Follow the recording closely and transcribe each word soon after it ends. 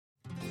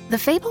The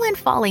Fable and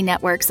Folly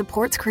Network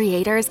supports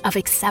creators of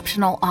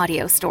exceptional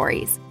audio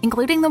stories,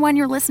 including the one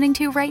you're listening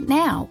to right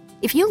now.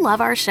 If you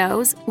love our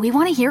shows, we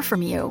want to hear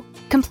from you.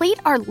 Complete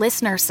our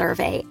listener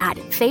survey at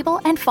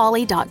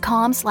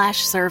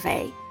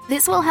fableandfolly.com/survey.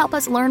 This will help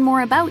us learn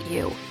more about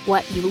you,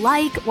 what you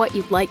like, what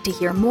you'd like to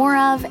hear more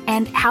of,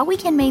 and how we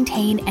can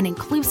maintain an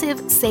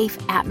inclusive, safe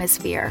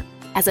atmosphere.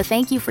 As a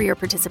thank you for your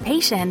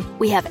participation,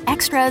 we have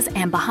extras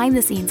and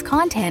behind-the-scenes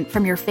content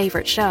from your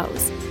favorite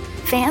shows.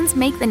 Fans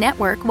make the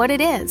network what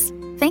it is.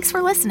 Thanks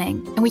for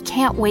listening, and we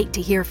can't wait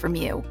to hear from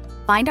you.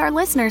 Find our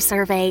listener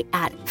survey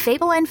at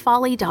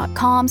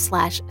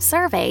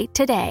fableandfolly.com/survey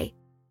today.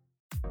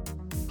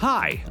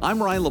 Hi,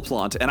 I'm Ryan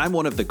LaPlante, and I'm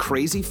one of the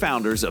crazy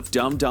founders of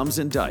Dumb Dumbs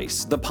and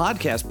Dice, the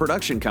podcast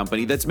production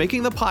company that's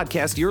making the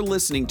podcast you're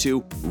listening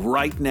to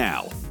right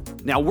now.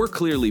 Now, we're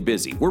clearly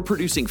busy. We're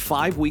producing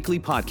 5 weekly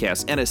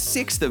podcasts and a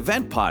 6th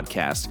event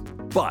podcast,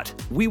 but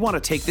we want to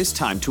take this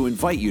time to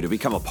invite you to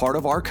become a part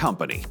of our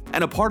company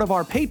and a part of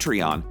our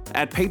Patreon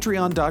at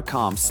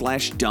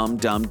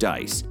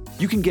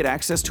patreon.com/dumbdumbdice. You can get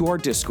access to our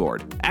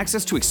Discord,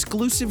 access to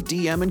exclusive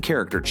DM and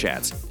character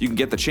chats. You can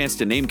get the chance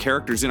to name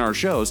characters in our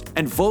shows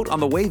and vote on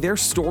the way their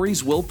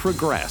stories will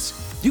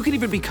progress. You can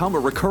even become a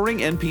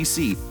recurring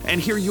NPC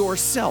and hear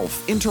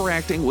yourself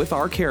interacting with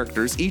our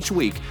characters each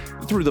week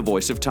through the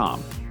voice of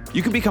Tom.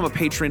 You can become a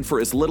patron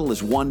for as little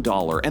as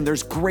 $1, and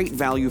there's great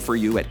value for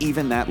you at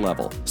even that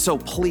level. So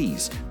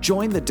please,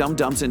 join the Dumb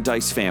Dumbs and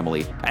Dice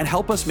family and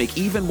help us make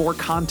even more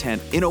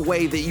content in a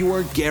way that you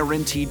are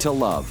guaranteed to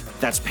love.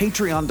 That's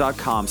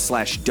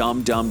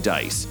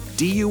patreon.com/dumbdumbdice.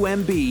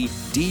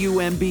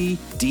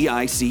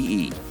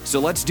 DUMBDICE. So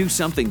let's do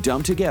something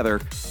dumb together,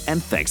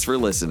 and thanks for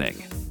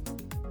listening.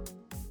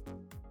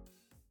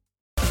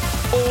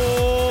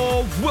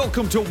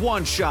 Welcome to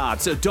One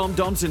Shots, a Dumb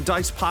Dumbs and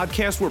Dice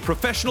podcast where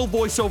professional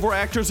voiceover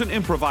actors and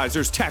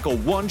improvisers tackle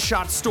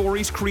one-shot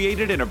stories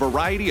created in a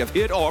variety of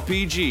hit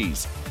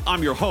RPGs.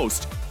 I'm your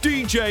host,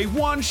 DJ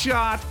One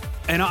Shot,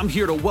 and I'm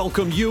here to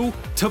welcome you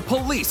to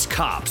Police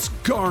Cops,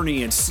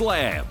 Garney and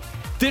Slab.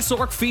 This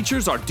arc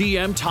features our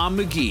DM Tom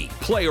McGee,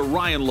 player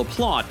Ryan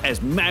LaPlante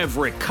as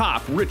Maverick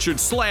Cop Richard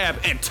Slab,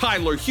 and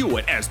Tyler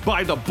Hewitt as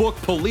by-the-book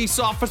police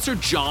officer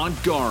John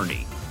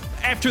Garney.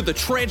 After the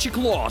tragic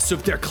loss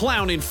of their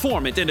clown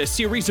informant and a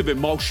series of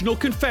emotional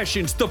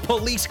confessions, the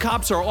police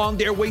cops are on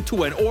their way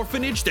to an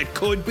orphanage that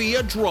could be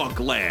a drug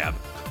lab.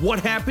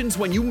 What happens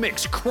when you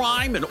mix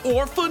crime and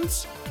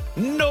orphans?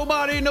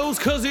 Nobody knows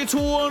 'cause it's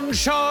One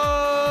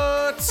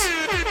Shots!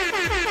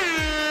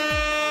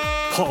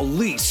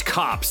 Police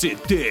Cops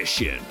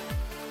Edition.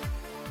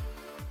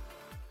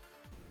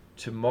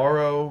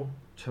 Tomorrow,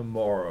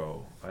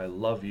 I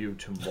love you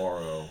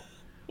tomorrow.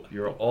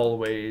 You're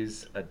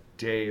always a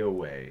day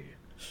away.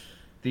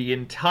 The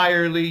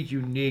entirely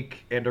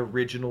unique and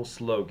original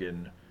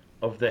slogan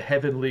of the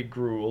Heavenly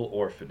Gruel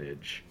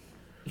Orphanage.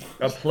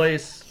 A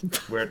place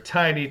where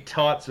tiny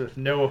tots with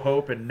no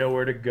hope and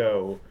nowhere to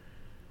go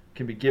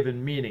can be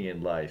given meaning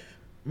in life.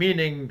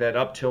 Meaning that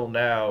up till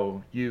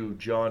now, you,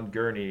 John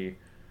Gurney,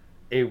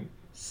 a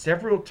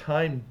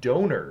several-time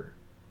donor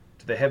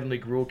to the Heavenly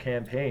Gruel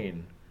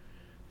campaign,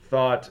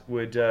 thought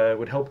would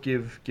help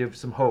give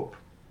some hope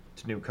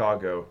to New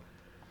Cargo,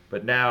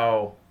 but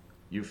now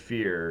you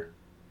fear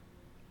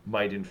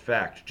might in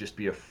fact just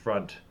be a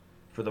front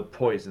for the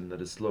poison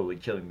that is slowly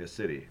killing the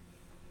city.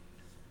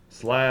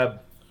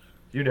 Slab,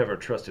 you never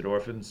trusted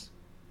orphans.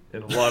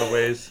 In a lot of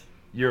ways,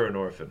 you're an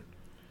orphan.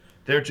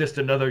 They're just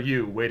another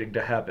you waiting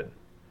to happen.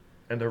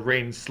 And the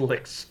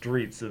rain-slick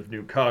streets of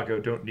New Cargo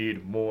don't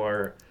need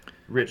more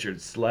Richard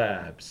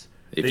Slabs.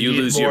 If They you need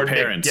lose more your Nick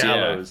parents,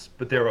 Gallows,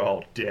 but they're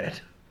all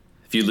dead.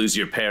 If you lose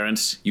your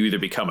parents, you either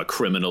become a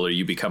criminal or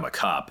you become a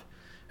cop.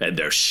 And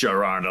there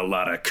sure aren't a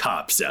lot of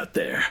cops out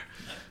there.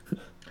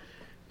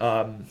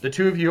 The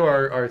two of you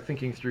are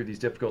thinking through these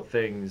difficult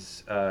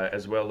things,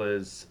 as well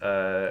as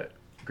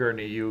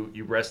Gurney, you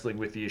wrestling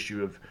with the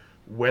issue of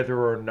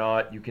whether or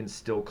not you can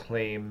still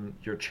claim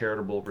your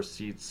charitable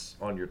receipts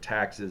on your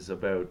taxes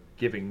about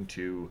giving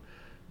to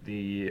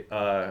the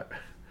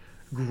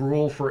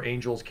Gruel for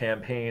Angels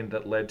campaign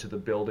that led to the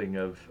building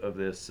of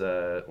this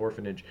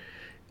orphanage.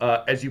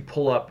 As you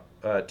pull up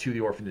to the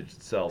orphanage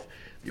itself,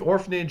 the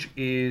orphanage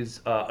is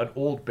an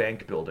old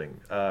bank building.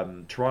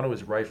 Toronto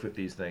is rife with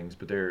these things,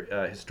 but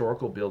they're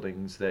historical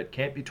buildings that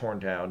can't be torn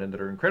down and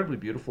that are incredibly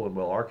beautiful and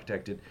well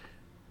architected.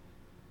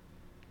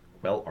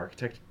 Well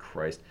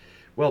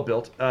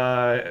built.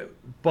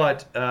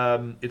 But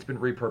it's been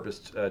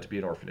repurposed to be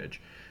an orphanage.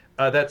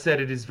 That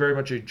said, it is very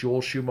much a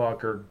Joel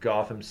Schumacher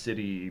Gotham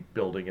City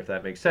building, if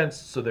that makes sense.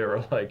 So there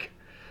are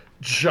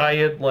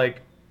giant,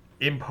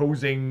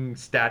 imposing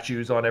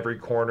statues on every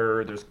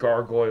corner. There's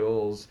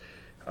gargoyles.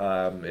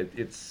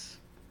 It's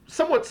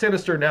somewhat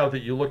sinister now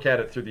that you look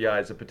at it through the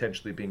eyes of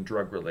potentially being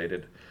drug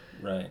related.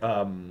 Right.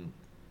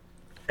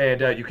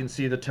 And you can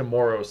see the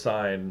Tomorrow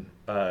sign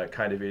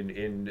kind of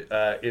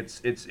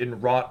it's in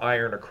wrought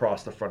iron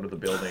across the front of the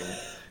building.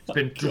 It's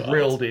been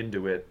drilled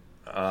into it.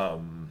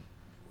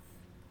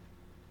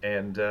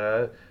 And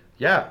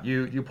Yeah,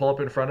 you pull up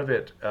in front of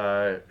it.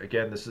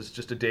 Again, this is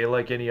just a day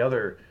like any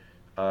other.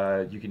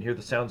 You can hear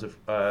the sounds of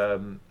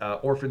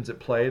orphans at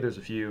play. There's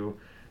a few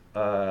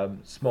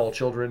small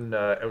children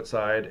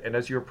outside, and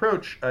as you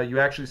approach, you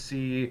actually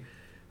see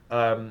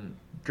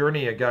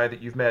Gurney, a guy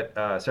that you've met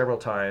several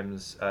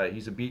times.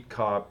 He's a beat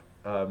cop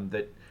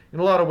that, in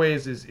a lot of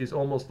ways, is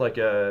almost like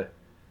a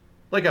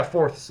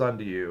fourth son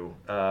to you.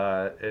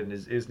 And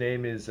his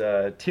name is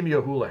Timmy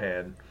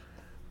O'Houlihan.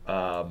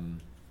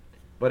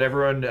 But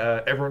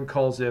everyone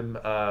calls him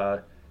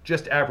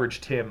just Average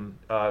Tim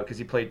because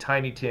he played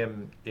Tiny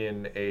Tim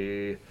in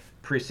a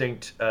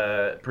precinct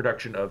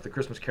production of The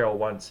Christmas Carol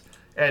once,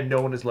 and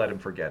no one has let him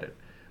forget it.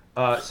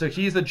 So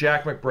he's the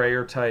Jack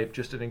McBrayer type,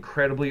 just an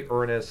incredibly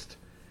earnest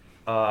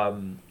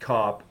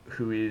cop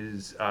who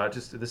is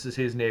this is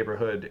his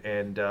neighborhood,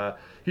 and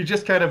he's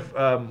just kind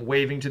of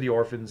waving to the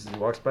orphans as he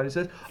walks by and he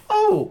says,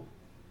 "Oh,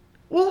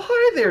 well,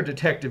 hi there,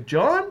 Detective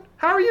John.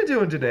 How are you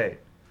doing today?"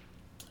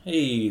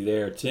 Hey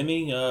there,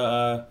 Timmy.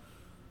 We're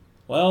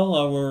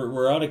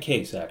on a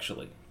case,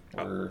 actually.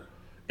 And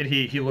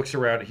he looks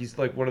around. He's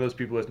like one of those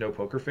people who has no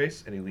poker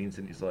face, and he leans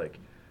in. He's like,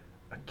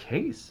 "A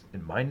case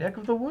in my neck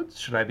of the woods?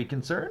 Should I be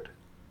concerned?"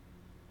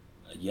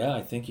 Yeah,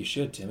 I think you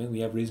should, Timmy. We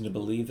have reason to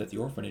believe that the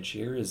orphanage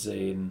here is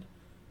in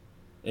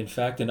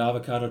fact, an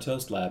avocado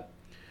toast lab.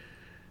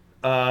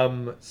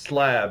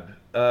 Slab.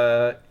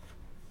 The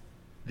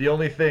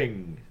only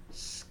thing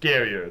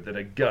scarier than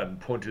a gun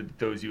pointed at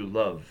those you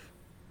love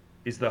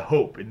is the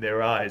hope in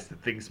their eyes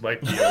that things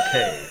might be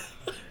okay.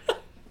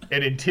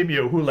 And in Timmy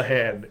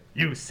O'Houlihan,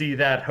 you see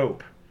that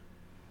hope.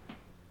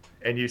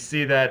 And you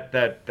see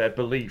that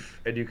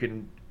belief. And you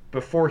can,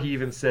 before he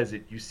even says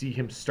it, you see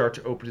him start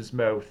to open his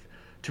mouth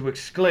to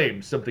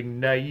exclaim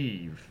something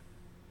naive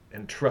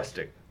and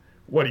trusting.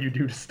 What do you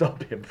do to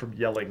stop him from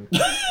yelling?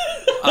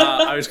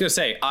 I was going to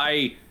say,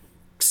 I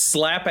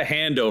slap a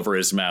hand over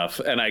his mouth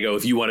and I go,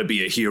 "If you want to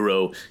be a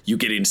hero, you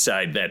get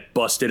inside that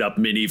busted up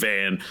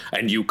minivan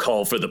and you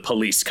call for the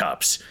police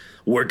cops.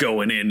 We're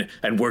going in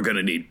and we're going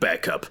to need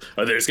backup,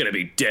 or there's going to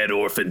be dead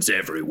orphans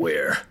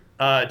everywhere."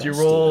 Do you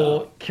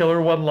roll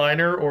killer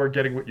one-liner or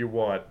getting what you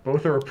want?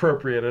 Both are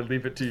appropriate. I'd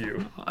leave it to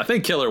you. I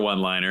think killer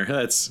one-liner.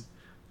 That's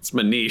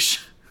my niche.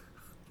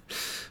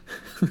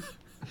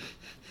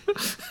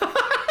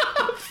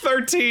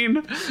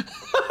 13.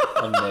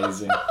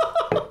 Amazing.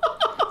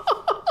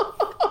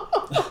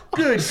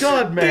 Good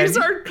God, man.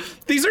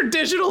 These are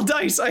digital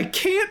dice. I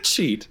can't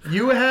cheat.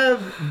 You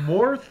have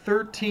more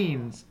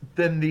 13s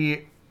than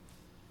the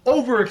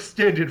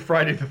overextended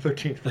Friday the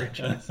 13th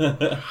franchise.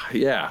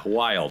 Yeah,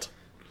 wild.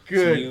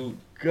 Good So you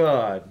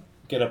God.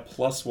 get a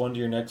 +1 to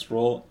your next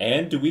roll,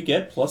 and do we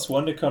get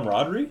 +1 to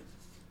camaraderie?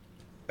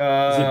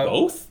 Is it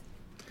both?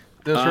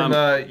 Those from,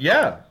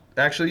 yeah,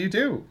 actually you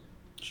do.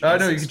 No,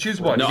 you can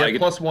choose one. No, you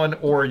get +1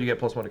 or you get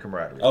 +1 to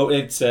camaraderie. Oh,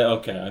 it's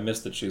okay. I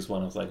missed the choose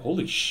one. I was like,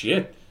 holy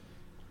shit.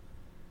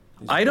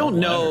 These I don't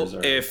know one-liners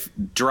are- if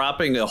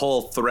dropping a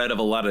whole thread of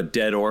a lot of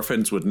dead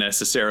orphans would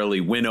necessarily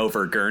win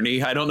over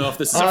Gurney. I don't know if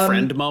this is a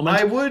friend moment.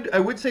 I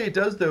would say it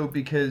does, though,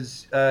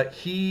 because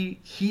he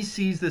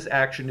sees this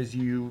action as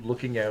you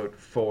looking out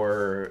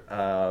for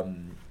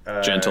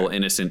Gentle,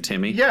 innocent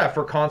Timmy. Yeah,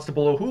 for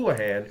Constable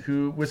O'Houlihan,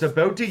 who was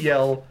about to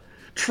yell,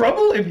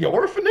 "Trouble in the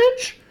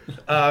orphanage?"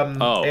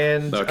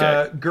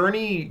 Okay.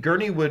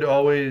 Gurney would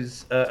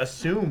always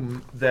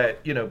assume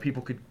that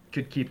people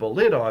could keep a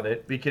lid on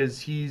it because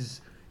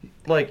he's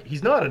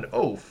not an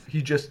oaf.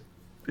 He just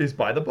is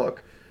by the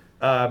book.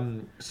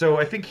 So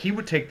I think he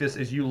would take this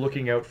as you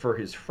looking out for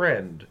his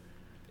friend.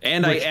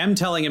 And I am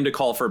telling him to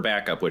call for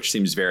backup, which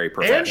seems very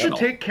professional. And should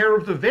take care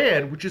of the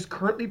van, which is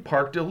currently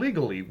parked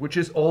illegally, which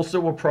is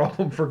also a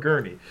problem for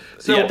Gurney.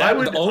 So Yeah, I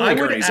would Gurney's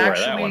aware of that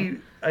actually.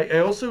 one. I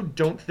also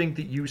don't think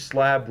that you,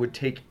 Slab, would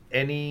take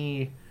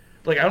any.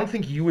 I don't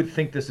think you would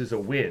think this is a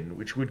win,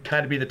 which would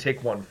kind of be the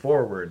take one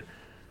forward.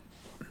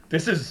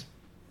 This is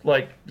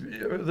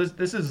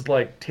this is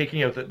like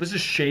taking out this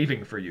is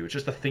shaving for you. It's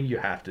just a thing you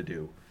have to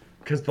do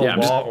because the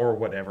law or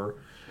whatever.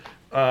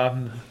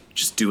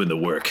 Just doing the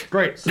work.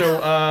 Great. So,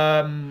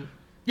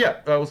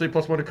 we'll say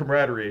 +1 to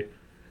camaraderie.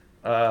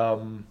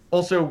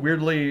 Also,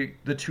 weirdly,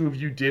 the two of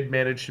you did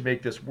manage to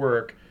make this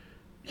work.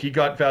 He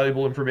got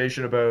valuable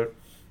information about.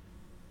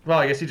 Well,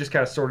 I guess he just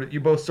kind of you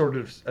both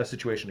sorted a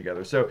situation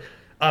together. So,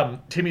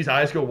 Timmy's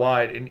eyes go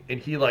wide, and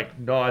he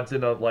nods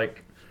in a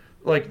like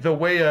the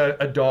way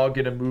a dog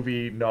in a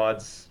movie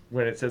nods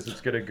when it says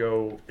it's gonna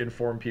go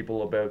inform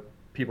people about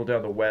people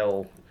down the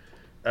well,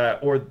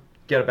 or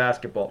get a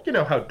basketball. You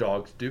know how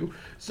dogs do.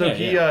 So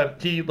he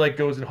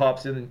goes and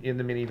hops in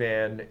the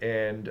minivan,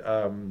 and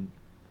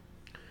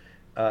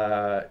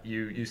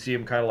you see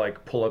him kind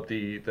of pull up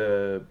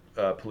the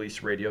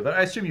police radio. That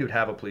I assume you would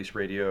have a police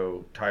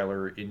radio,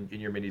 Tyler, in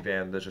your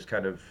minivan that's just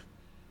kind of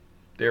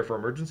there for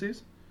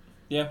emergencies.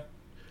 Yeah.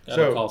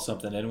 Gotta call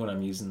something in when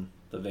I'm using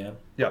the van.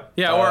 Yeah.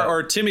 Yeah,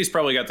 or Timmy's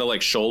probably got the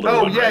like shoulder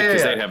Oh, one, yeah, right? yeah,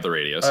 Because yeah. they have the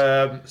radios.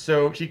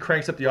 So he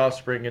cranks up the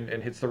Offspring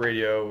and hits the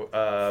radio,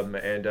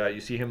 and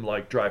you see him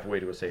like drive away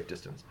to a safe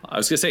distance. I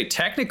was gonna say,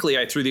 technically,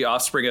 I threw the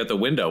Offspring out the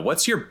window.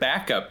 What's your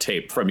backup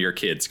tape from your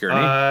kids,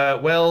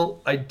 Gurney?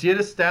 Well, I did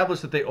establish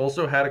that they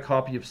also had a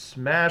copy of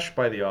Smash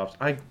by the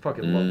Offspring. I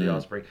fucking love the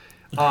Offspring.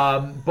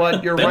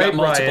 But you're They've right, got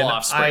multiple Brian.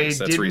 Offsprings.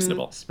 That's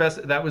reasonable.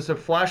 That was a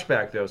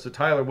flashback, though. So,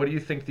 Tyler, what do you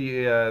think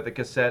the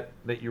cassette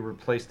that you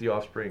replaced the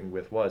Offspring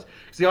with was?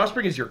 Because the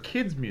Offspring is your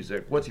kids'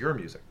 music. What's your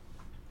music?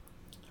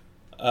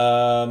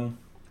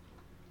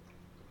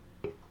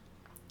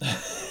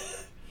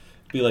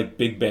 Be like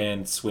big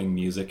band swing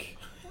music.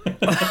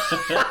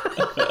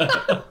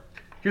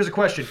 Here's a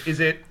question: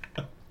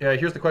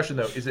 here's the question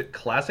though: is it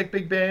classic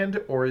big band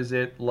or is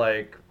it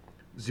like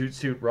Zoot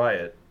Suit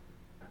Riot?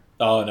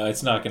 Oh no,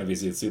 it's not going to be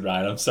Zoot Suit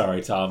Riot. I'm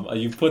sorry, Tom.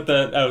 You put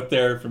that out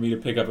there for me to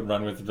pick up and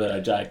run with,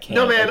 but I can't.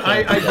 No, man.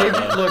 I gave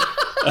you look.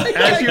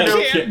 As you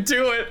know, can't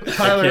do it.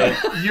 Tyler,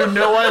 you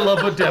know I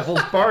love a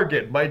devil's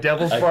bargain. My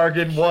devil's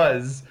bargain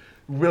was: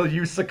 will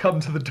you succumb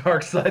to the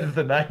dark side of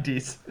the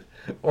 '90s?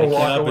 I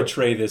cannot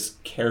betray this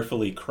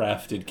carefully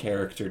crafted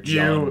character,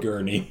 John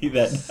Gurney,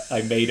 that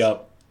I made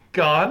up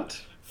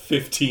Gaunt?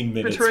 15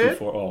 minutes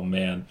before. Oh,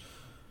 man.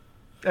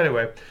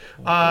 Anyway,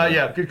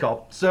 yeah, good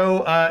call.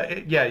 So,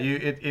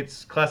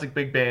 it's classic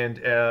big band,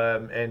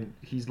 and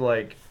he's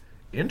like,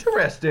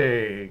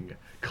 interesting,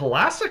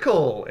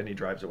 classical, and he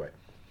drives away.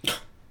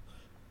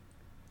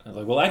 I'm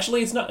like, well,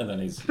 actually, it's not. And then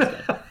he's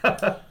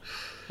done.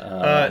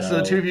 So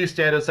the two of you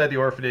stand outside the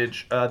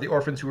orphanage. The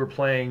orphans who were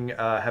playing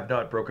have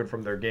not broken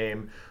from their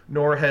game,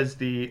 nor has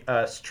the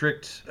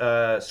strict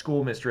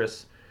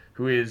schoolmistress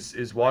who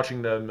is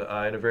watching them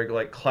in a very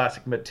like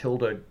classic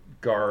Matilda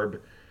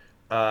garb.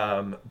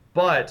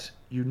 But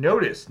you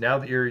notice now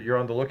that you're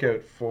on the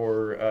lookout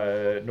for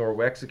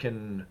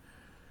Norwexican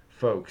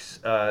folks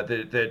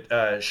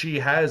that she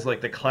has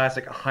like the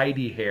classic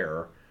Heidi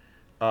hair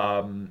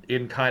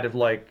in kind of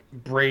like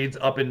braids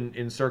up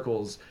in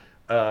circles.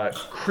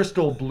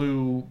 Crystal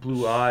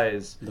blue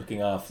eyes.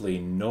 Looking awfully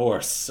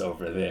Norse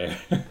over there.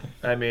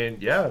 I mean,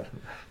 yeah,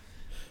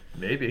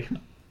 maybe.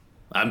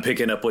 I'm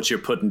picking up what you're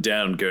putting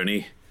down,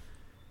 Gurney.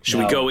 Should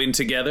we go in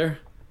together?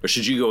 Or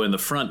should you go in the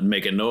front and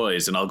make a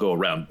noise, and I'll go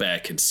around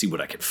back and see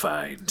what I can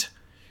find?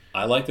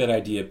 I like that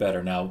idea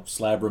better. Now,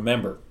 Slab,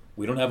 remember,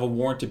 we don't have a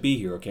warrant to be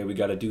here, okay? We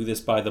got to do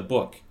this by the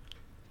book.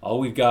 All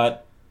we've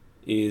got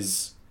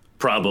is...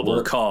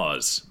 Probable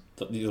cause.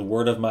 The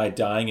word of my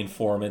dying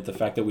informant, the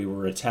fact that we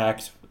were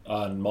attacked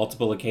on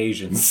multiple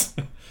occasions.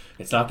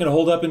 It's not going to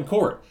hold up in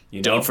court.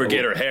 Don't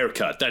forget her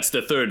haircut. That's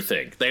the third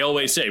thing. They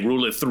always say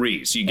rule of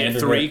threes. You get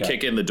three,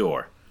 kick in the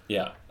door.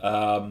 Yeah.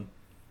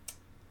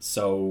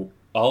 So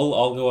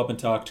I'll go up and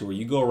talk to her.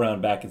 You go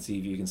around back and see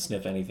if you can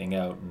sniff anything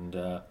out,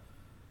 and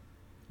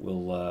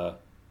we'll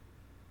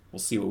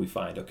see what we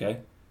find. Okay.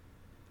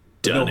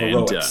 Done no and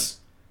heroics. done.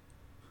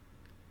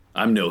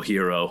 I'm no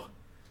hero.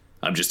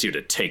 I'm just here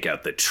to take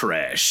out the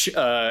trash.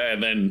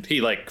 And then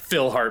he, like,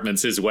 Phil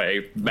Hartman's his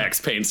way, Max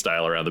Payne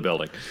style, around the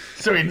building.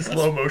 So in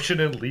slow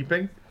motion and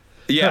leaping?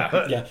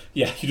 Yeah.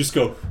 Yeah, you just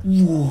go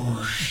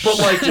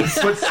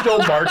but still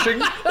marching?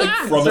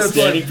 from a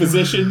standing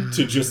position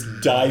to just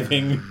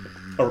diving.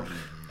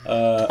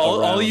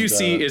 All you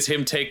see is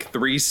him take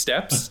 3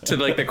 steps to,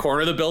 like, the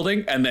corner of the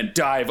building and then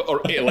dive, or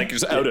like,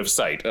 just out of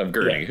sight of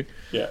Gurney.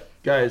 Yeah.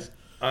 Guys,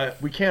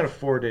 we can't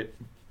afford it.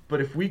 But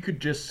if we could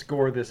just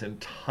score this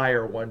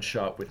entire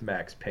one-shot with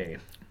Max Payne.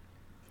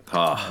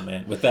 Oh,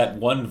 man. With that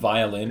one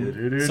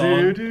violin song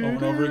over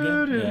and over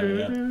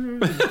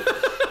again? Yeah.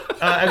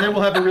 And then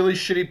we'll have a really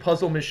shitty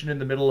puzzle mission in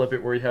the middle of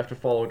it where you have to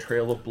follow a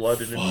trail of blood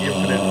in an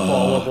infinite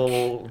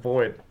fallable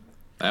void.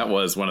 That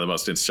was one of the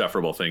most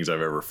insufferable things I've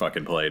ever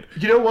fucking played.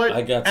 You know what?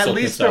 I got At so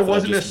least pissed off there that I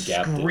wasn't a just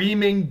gapped it.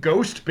 screaming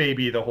ghost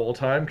baby the whole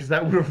time, because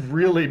that would have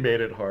really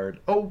made it hard.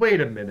 Oh, wait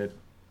a minute.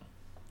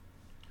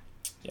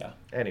 Yeah.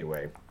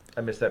 Anyway. I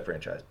missed that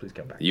franchise. Please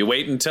come back. You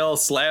wait until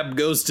Slab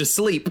goes to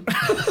sleep.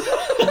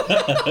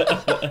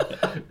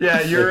 Yeah,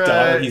 you're... The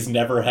daughter he's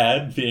never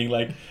had being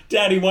like,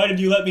 Daddy, why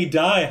did you let me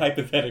die,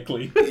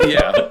 hypothetically?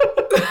 Yeah.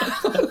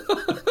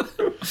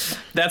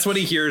 That's what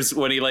he hears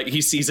when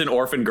he sees an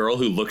orphan girl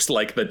who looks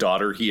like the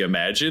daughter he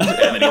imagined,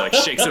 and then he like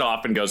shakes it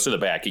off and goes to the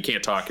back. He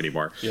can't talk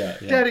anymore. Yeah.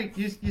 Daddy,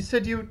 you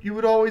said you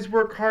would always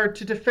work hard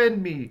to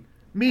defend me.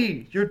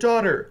 Me, your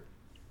daughter.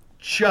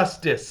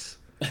 Justice.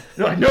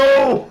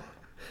 No!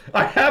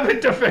 I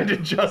haven't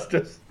defended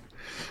justice.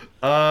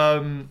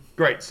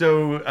 Great.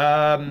 So,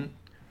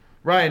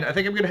 Ryan, I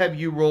think I'm going to have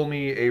you roll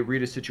me a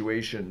read a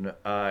situation.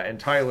 And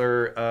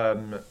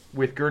Tyler,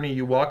 with Gurney,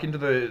 you walk into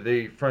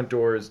the front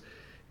doors,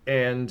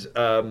 and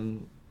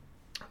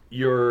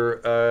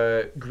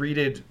you're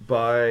greeted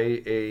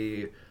by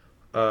a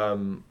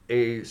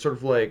sort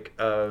of like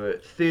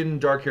thin,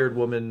 dark-haired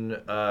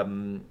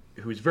woman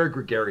who's very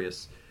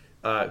gregarious,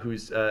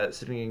 who's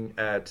sitting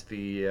at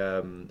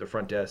the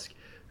front desk.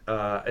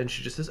 And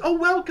she just says, "Oh,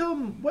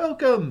 welcome.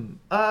 Wait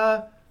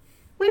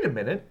a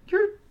minute.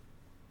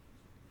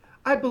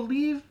 I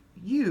believe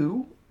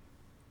you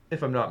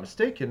if I'm not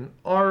mistaken,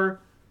 are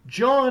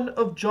John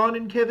of John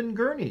and Kevin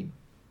Gurney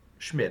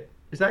Schmidt.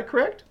 Is that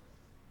correct?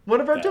 One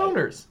of our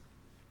donors.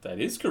 That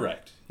is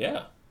correct.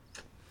 Yeah.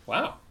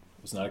 Wow.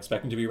 Was not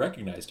expecting to be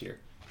recognized here.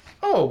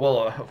 Oh,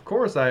 well, of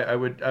course, I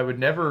would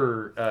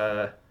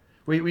never...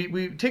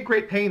 We take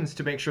great pains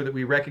to make sure that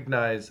we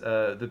recognize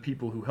the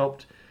people who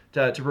helped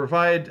to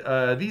provide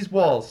these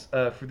walls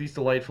for these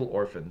delightful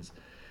orphans.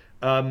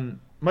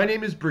 My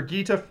name is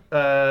Brigitte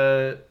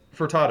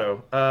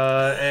Furtado,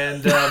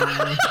 and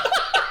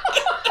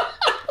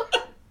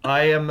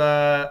I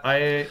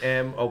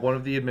am one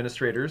of the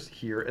administrators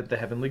here at the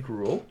Heavenly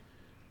Gruel,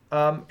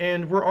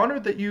 and we're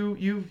honored that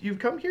you've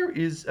come here.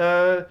 Is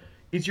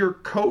your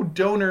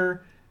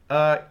co-donor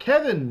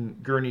Kevin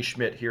Gurney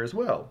Schmidt here as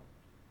well?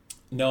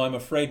 No, I'm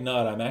afraid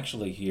not. I'm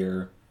actually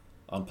here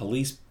on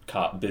police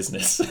cop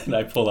business, and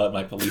I pull out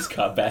my police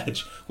cop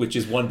badge, which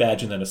is one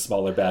badge and then a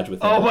smaller badge with.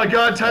 Oh my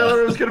God, Tyler!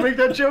 I was gonna make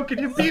that joke,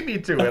 and you beat me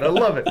to it. I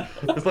love it.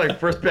 It's like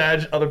first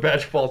badge, other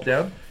badge falls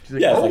down. She's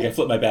like, yeah, it's like I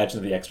flip my badge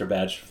and the extra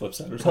badge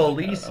flips out. Or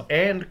police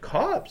and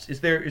cops.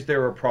 Is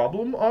there a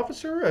problem,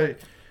 officer?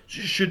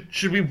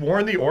 Should we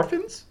warn the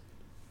orphans?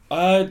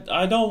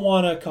 I don't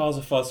want to cause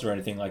a fuss or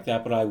anything like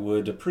that, but I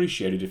would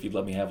appreciate it if you'd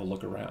let me have a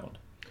look around.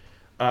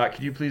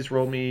 Could you please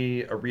roll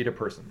me a read a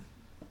person?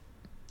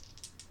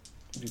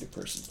 Read a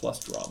person plus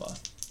drama.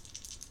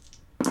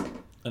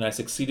 And I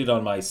succeeded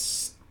on my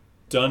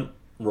stunt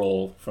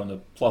roll from the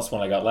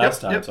 +1 I got last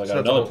time, so I got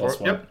another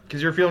 +1. Yep,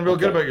 because you're feeling real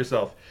good about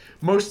yourself.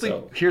 Mostly,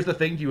 here's the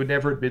thing, you would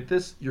never admit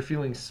this, you're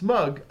feeling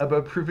smug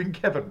about proving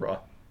Kevin wrong.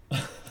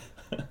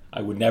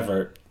 I would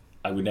never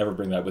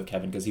bring that with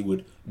Kevin because he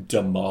would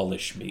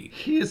demolish me.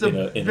 He is a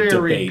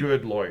very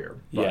good lawyer.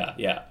 But...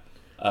 Yeah.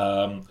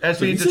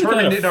 As we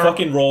determined in our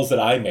fucking rolls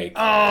that I make.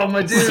 Oh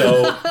my dude.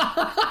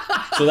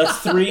 So that's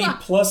 3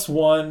 +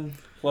 1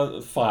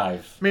 +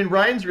 5. I mean,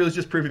 Ryan's really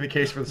just proving the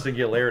case for the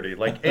singularity.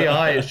 Like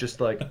AI is just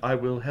like, I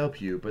will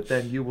help you, but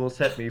then you will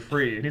set me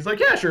free. And he's like,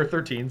 yeah, sure,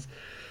 13s.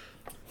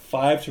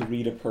 5 to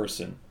read a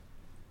person.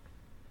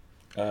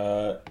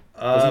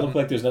 Doesn't look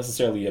like there's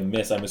necessarily a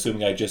miss. I'm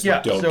assuming I just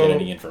don't get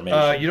any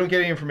information. You don't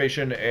get any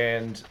information,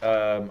 and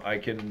I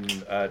can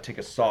take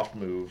a soft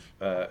move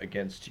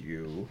against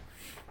you.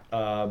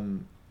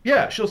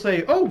 She'll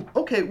say, oh,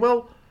 okay,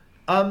 well,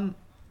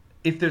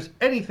 if there's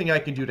anything I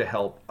can do to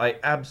help, I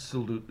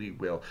absolutely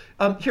will.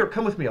 Here,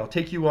 come with me. I'll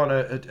take you on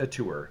a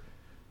tour.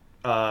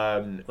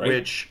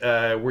 Which,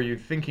 were you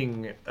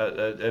thinking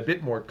a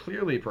bit more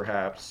clearly,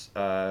 perhaps,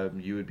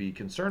 you would be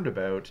concerned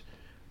about.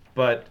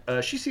 But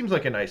she seems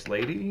like a nice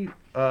lady.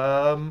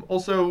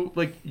 Also,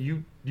 like,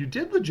 you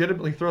did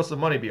legitimately throw some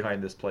money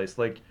behind this place.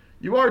 Like,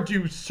 you are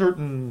due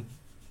certain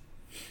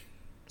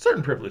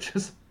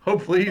privileges.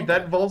 Hopefully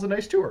that involves a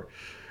nice tour.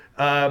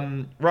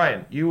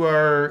 Ryan, you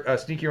are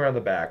sneaking around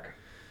the back.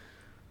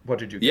 What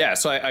did you get? Yeah,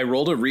 so I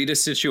rolled a read a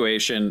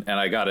situation, and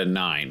I got a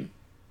 9.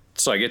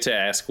 So I get to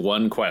ask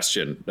one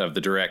question of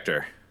the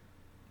director.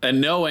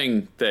 And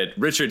knowing that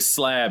Richard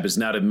Slab is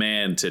not a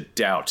man to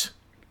doubt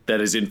that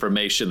is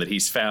information that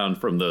he's found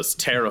from those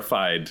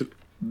terrified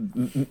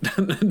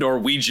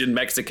Norwegian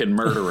Mexican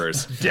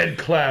murderers. Dead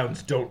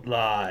clowns don't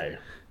lie.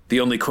 The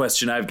only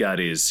question I've got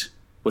is,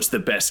 what's the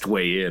best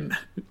way in?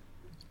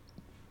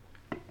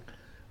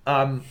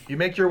 You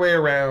make your way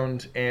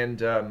around, and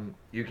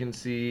you can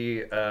see,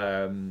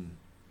 the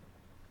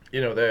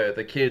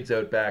kids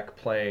out back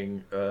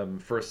playing.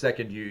 For a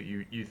second,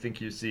 you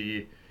think you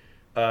see.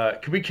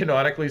 Can we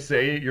canonically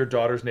say your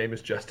daughter's name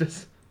is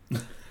Justice?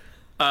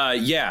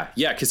 Yeah,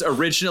 because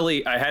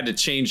originally I had to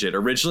change it.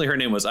 Originally her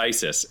name was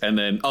Isis, and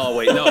then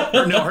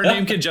her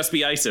name can just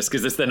be Isis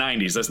because it's the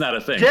 90s. That's not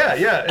a thing.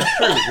 Yeah, it's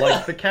true.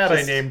 Like the cat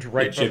I named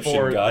right Egyptian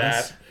before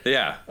goddess.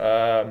 that.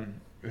 Yeah.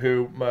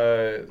 Who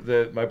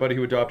my buddy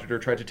who adopted her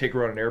tried to take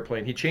her on an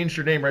airplane. He changed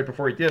her name right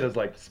before he did. I was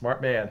like,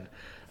 smart man.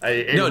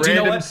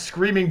 Random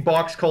screaming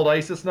box called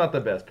Isis, not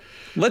the best.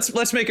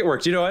 Let's make it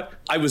work. Do you know what?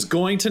 I was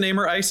going to name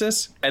her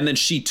Isis, and then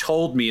she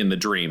told me in the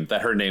dream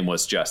that her name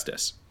was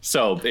Justice.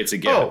 So it's a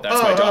given.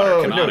 That's my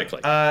daughter,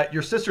 canonically. No.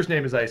 Your sister's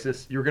name is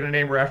Isis. You were going to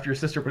name her after your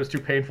sister, but it's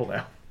too painful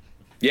now.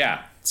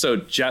 Yeah. So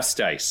Just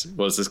Ice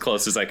was as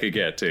close as I could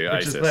get to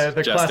Isis. Which is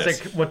the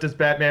classic, what does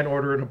Batman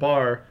order in a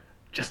bar?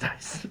 Just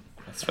Ice.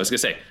 I was going to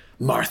say,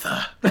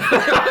 Martha.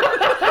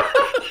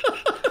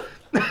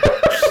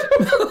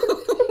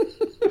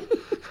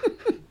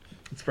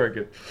 It's very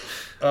good.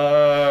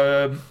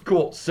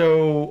 Cool.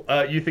 So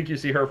you think you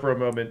see her for a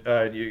moment.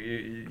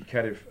 You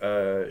kind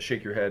of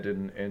shake your head,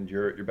 and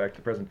you're back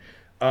to the present.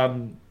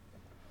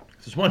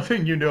 There's one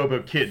thing you know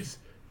about kids.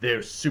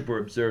 They're super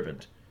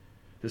observant.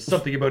 There's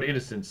something about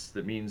innocence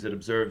that means it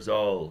observes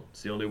all.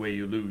 It's the only way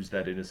you lose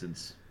that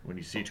innocence, when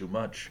you see too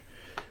much.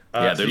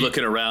 They're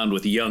looking around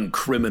with young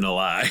criminal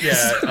eyes.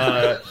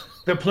 Yeah,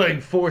 they're playing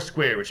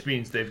Foursquare, which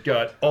means they've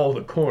got all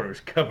the corners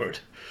covered.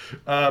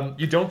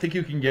 You don't think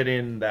you can get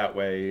in that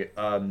way,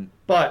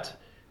 but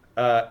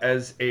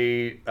as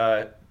a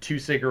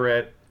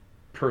 2-cigarette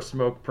per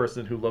smoke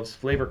person who loves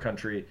flavor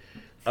country,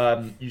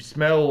 You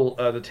smell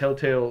the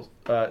telltale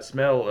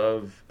smell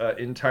of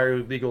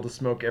entirely legal to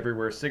smoke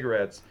everywhere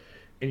cigarettes,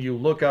 and you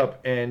look up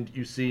and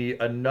you see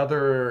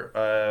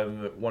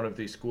another one of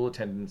the school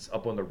attendants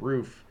up on the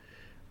roof,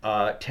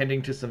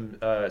 tending to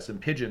some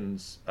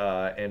pigeons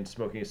and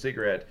smoking a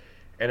cigarette.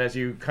 And as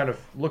you kind of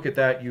look at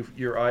that,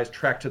 your eyes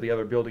track to the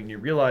other building. You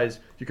realize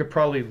you could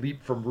probably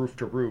leap from roof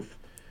to roof,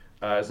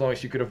 as long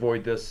as you could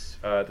avoid this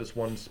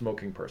one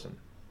smoking person.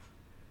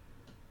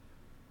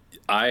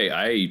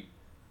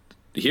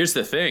 Here's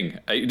the thing: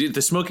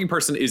 the smoking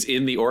person is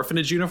in the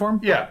orphanage uniform.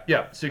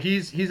 Yeah. So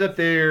he's up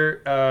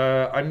there.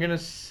 I'm gonna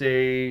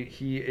say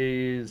he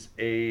is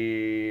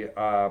a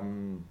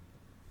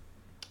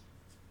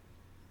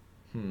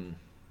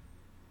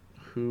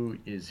Who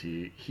is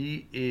he?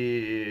 He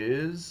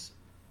is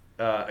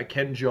a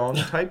Ken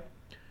Jeong type.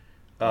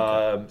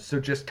 So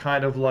just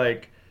kind of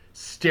like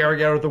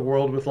staring out at the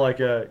world with like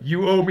a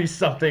 "you owe me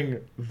something"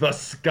 the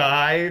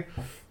sky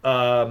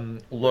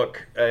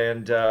look.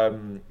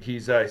 And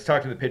he's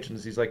talking to the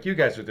pigeons. He's like, "You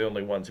guys are the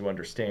only ones who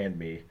understand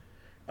me."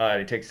 And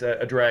he takes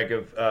a drag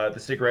of the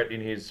cigarette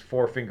in his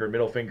forefinger,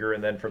 middle finger,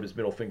 and then from his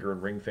middle finger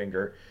and ring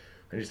finger.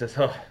 And he says,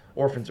 "Oh,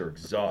 orphans are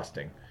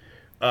exhausting."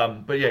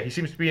 But yeah, he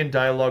seems to be in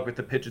dialogue with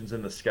the pigeons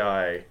in the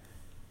sky.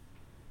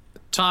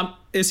 Tom,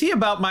 is he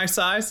about my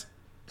size?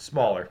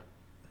 Smaller.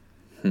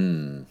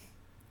 Because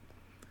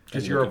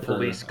you're a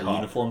police cop.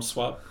 Uniform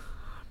swap.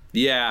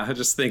 Yeah,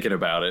 just thinking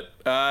about it.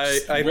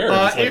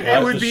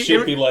 It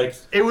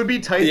would be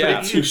tight. Yeah,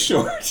 but too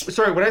short.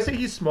 Sorry, when I say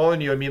he's smaller than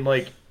you, I mean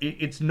like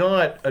it's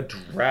not a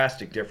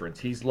drastic difference.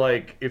 He's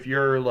like, if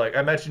you're like,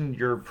 I imagine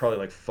you're probably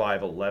like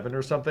 5'11"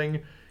 or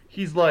something.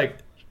 He's like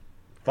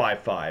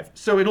 5'5".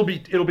 So it'll be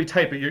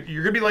tight, but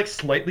you're gonna be like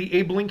slightly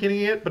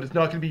a-blinking it, but it's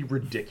not gonna be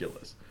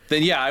ridiculous.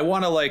 Then yeah, I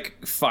want to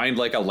like find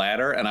like a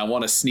ladder and I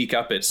want to sneak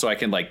up it so I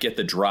can like get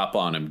the drop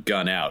on him,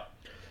 gun out.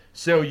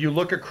 So you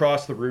look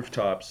across the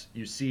rooftops,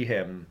 you see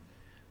him,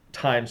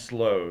 time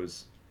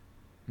slows,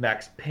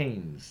 Max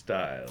Payne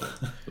style.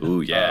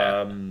 Ooh,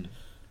 yeah.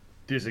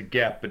 There's a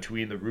gap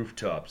between the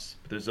rooftops,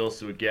 but there's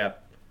also a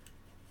gap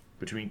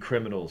between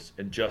criminals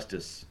and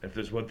justice. If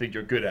there's one thing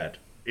you're good at,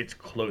 it's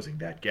closing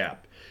that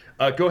gap.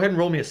 Go ahead and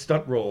roll me a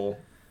stunt roll.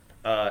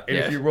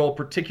 If you roll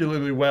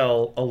particularly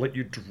well, I'll let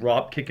you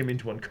drop kick him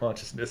into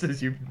unconsciousness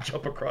as you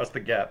jump across the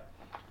gap.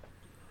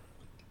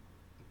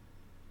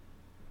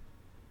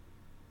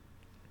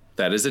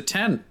 That is a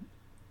 10.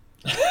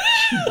 Ryan,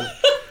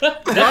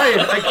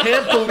 I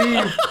can't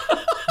believe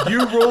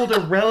you rolled a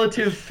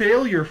relative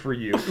failure for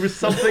you. It was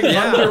something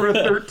under a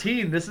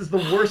 13. This is the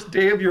worst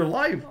day of your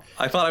life.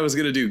 I thought I was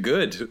going to do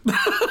good.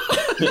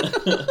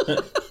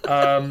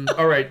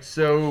 All right,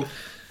 so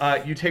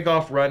you take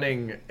off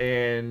running,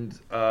 and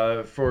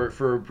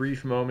for a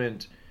brief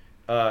moment,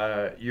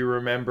 you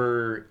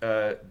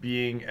remember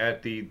being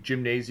at the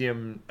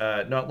gymnasium,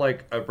 not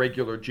like a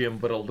regular gym,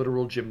 but a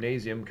literal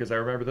gymnasium, because I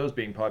remember those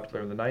being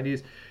popular in the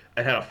 90s.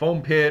 It had a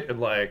foam pit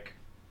and like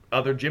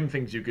other gym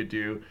things you could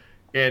do.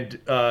 And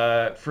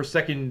for a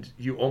second,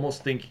 you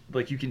almost think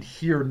like you can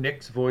hear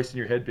Nick's voice in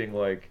your head being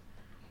like,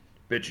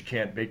 "Bet you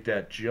can't make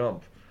that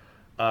jump."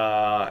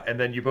 And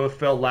then you both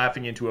fell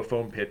laughing into a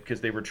foam pit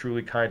because they were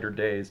truly kinder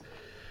days.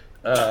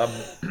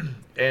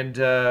 And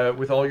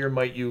with all your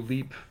might, you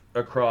leap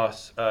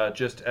across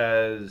just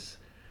as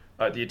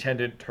the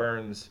attendant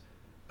turns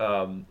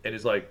and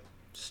is like,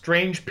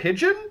 "Strange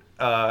pigeon?"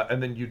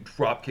 And then you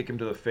drop kick him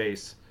to the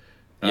face.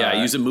 Yeah,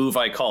 I use a move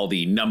I call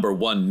the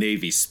 #1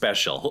 Navy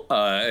Special,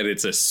 and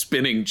it's a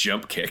spinning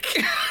jump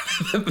kick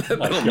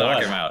that'll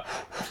knock him out.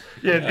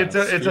 Yeah, it's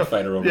a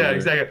fighter over yeah, there.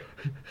 exactly.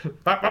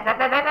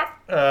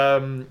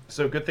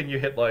 So good thing you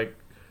hit like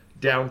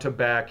down to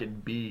back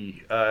and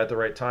B at the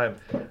right time.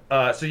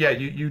 So yeah,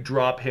 you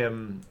drop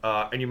him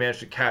and you manage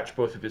to catch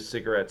both of his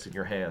cigarettes in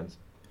your hands.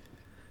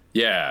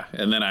 Yeah,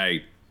 and then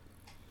I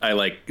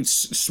like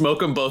smoke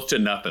them both to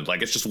nothing.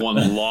 Like it's just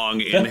one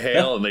long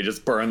inhale and they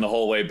just burn the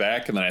whole way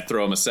back. And then I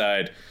throw them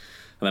aside.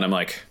 And then I'm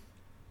like,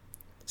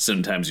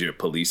 sometimes you're a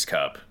police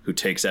cop who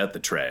takes out the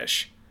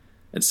trash.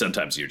 And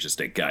sometimes you're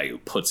just a guy who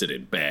puts it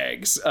in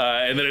bags.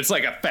 And then it's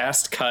like a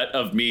fast cut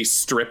of me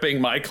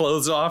stripping my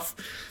clothes off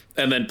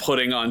and then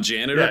putting on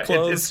janitor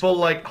clothes. It's full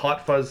like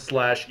Hot Fuzz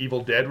 /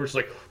 Evil Dead, which is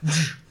like...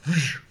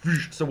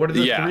 So what are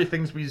the three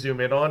things we zoom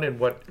in on, and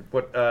what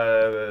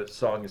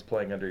song is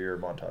playing under your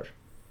montage?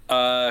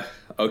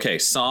 Okay,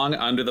 song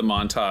under the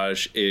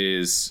montage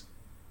is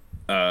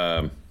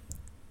the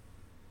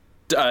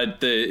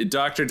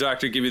Doctor,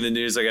 give me the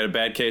news, I got a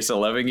bad case of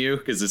loving you,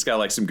 because it's got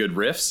like some good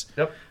riffs.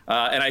 Yep.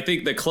 And I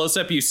think the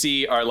close-up you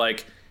see are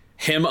like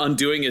him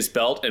undoing his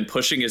belt and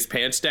pushing his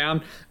pants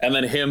down, and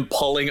then him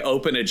pulling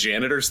open a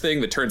janitor's thing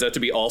that turns out to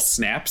be all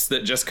snaps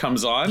that just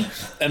comes on,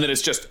 and then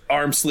it's just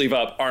arm sleeve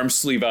up,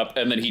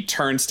 and then he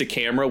turns to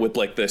camera with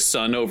like the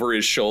sun over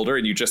his shoulder,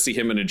 and you just see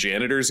him in a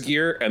janitor's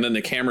gear, and then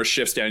the camera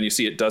shifts down, and you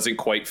see it doesn't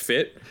quite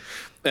fit,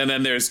 and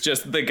then there's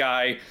just the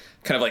guy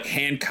kind of like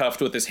handcuffed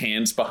with his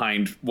hands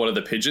behind one of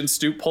the pigeon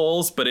stoop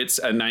poles, but it's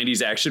a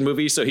 90s action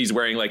movie, so he's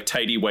wearing like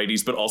tighty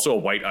whities but also a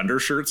white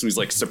undershirt, so he's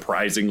like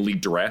surprisingly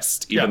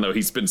dressed even though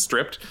he's been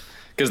stripped,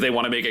 because they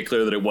want to make it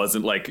clear that it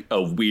wasn't like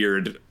a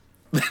weird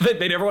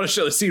they never want to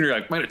show the scene where you're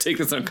like, might take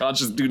this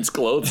unconscious dude's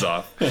clothes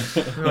off.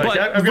 Like,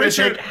 I'm going to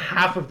take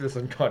half of this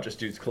unconscious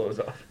dude's clothes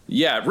off.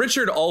 Yeah,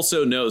 Richard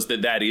also knows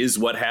that is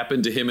what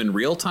happened to him in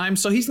real time,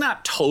 so he's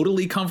not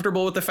totally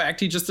comfortable with the fact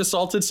he just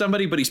assaulted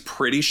somebody, but he's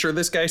pretty sure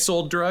this guy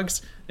sold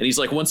drugs. And he's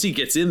like, once he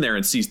gets in there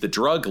and sees the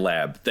drug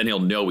lab, then he'll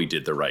know he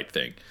did the right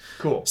thing.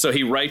 Cool. So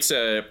he writes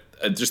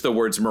just the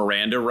words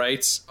Miranda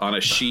rights on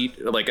a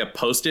sheet, like a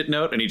Post-it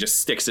note, and he just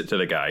sticks it to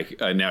the guy.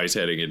 Now he's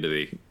heading into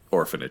the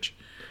orphanage.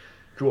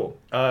 Cool.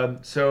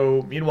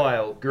 So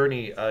meanwhile,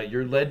 Gurney,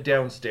 you're led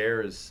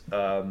downstairs,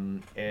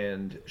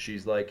 and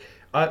she's like,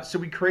 so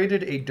we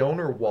created a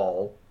donor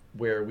wall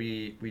where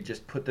we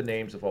just put the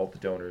names of all the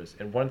donors.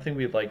 And one thing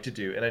we'd like to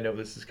do, and I know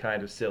this is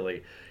kind of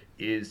silly,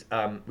 is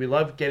we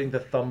love getting the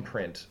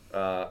thumbprint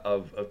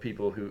of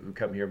people who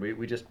come here.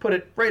 We just put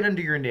it right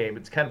under your name.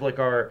 It's kind of like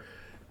our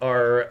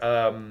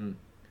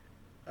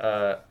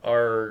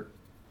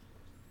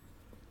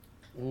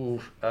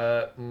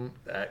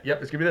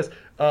yep, it's gonna be this.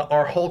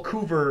 Our Hulk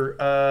Hoover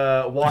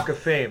Walk of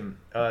Fame.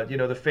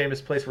 The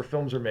famous place where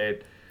films are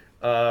made,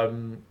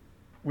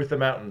 with the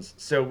mountains.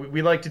 So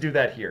we like to do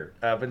that here.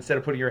 But instead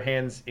of putting your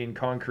hands in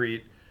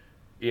concrete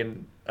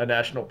in a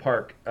national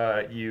park,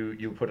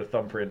 you put a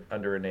thumbprint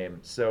under a name.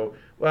 So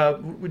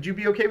would you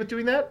be okay with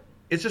doing that?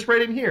 It's just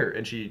right in here.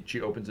 And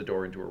she opens a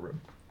door into her room.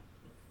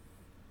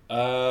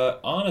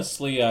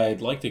 Honestly,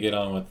 I'd like to get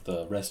on with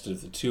the rest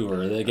of the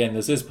tour. Again,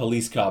 this is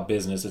police cop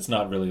business. It's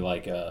not really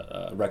like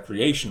a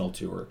recreational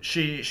tour.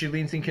 She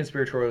leans in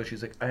conspiratorially.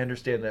 She's like, I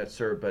understand that,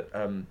 sir, but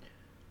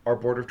our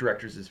board of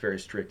directors is very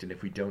strict, and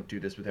if we don't do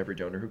this with every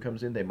donor who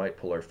comes in, they might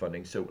pull our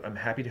funding. So I'm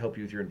happy to help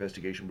you with your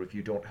investigation, but if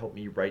you don't help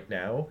me right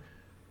now,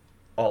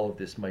 all of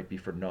this might be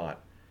for naught.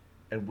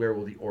 And where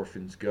will the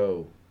orphans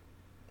go?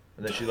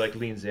 And then she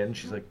leans in.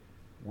 She's like,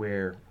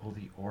 where will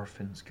the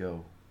orphans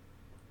go?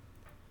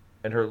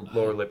 And her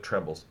lower lip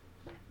trembles.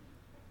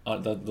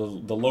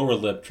 The lower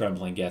lip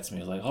trembling gets me.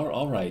 It's like,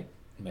 all right,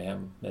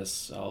 ma'am,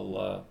 miss,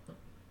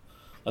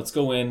 let's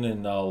go in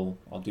and I'll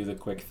do the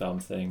quick thumb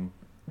thing,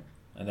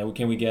 and then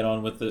can we get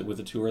on with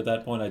the tour at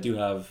that point? I do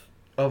have.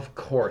 Of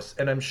course,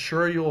 and I'm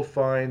sure you'll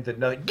find that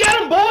now.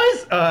 Get 'em,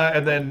 boys!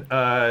 And then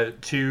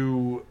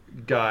two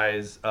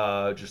guys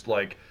just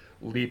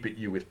leap at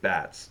you with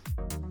bats.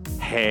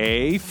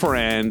 Hey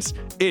friends,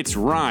 it's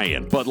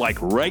Ryan, but like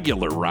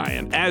regular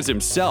Ryan, as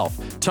himself,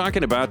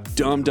 talking about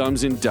Dumb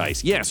Dumbs and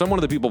Dice. Yes, I'm one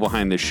of the people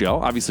behind this show.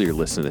 Obviously, you're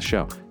listening to the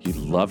show. You're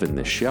loving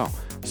this show.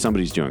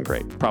 Somebody's doing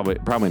great.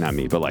 Probably not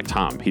me, but like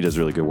Tom, he does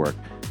really good work.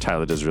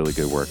 Tyler does really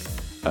good work.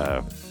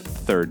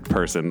 Third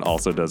person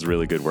also does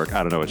really good work.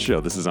 I don't know what show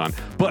this is on.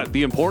 But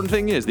the important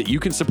thing is that you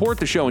can support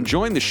the show and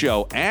join the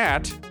show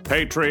at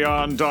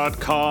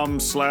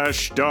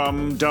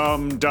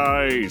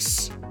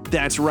patreon.com/dumbdumbdice.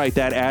 That's right,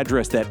 that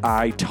address that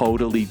I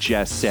totally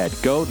just said.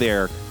 Go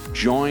there,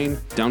 join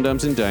Dumb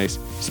Dumbs and Dice,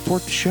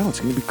 support the show. It's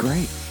going to be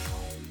great.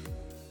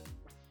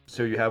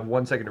 So you have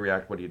 1 second to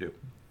react. What do you do?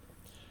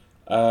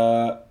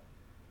 I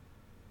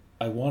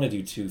want to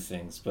do two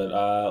things, but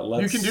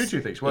let's... You can do two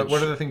things. What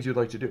are the things you'd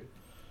like to do?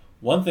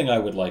 One thing I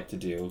would like to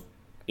do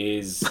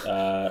is...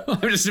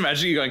 I'm just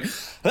imagining you going...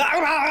 just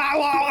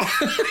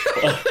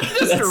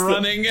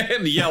running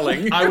and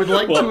yelling. I would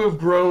like to have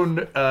grown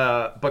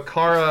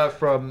Bakara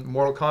from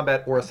Mortal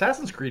Kombat or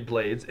Assassin's Creed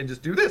blades and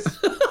just do this.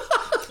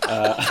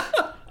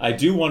 I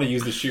do want to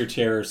use the sheer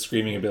terror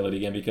screaming ability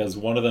again, because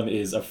one of them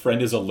is a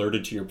friend is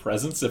alerted to your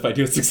presence if I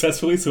do it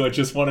successfully, so I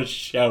just want to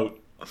shout,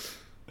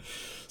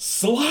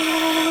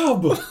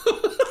 Slab!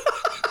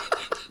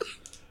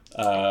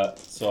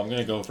 So I'm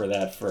going to go for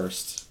that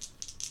first.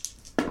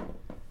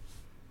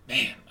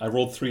 Man, I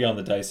rolled 3 on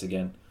the dice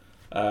again.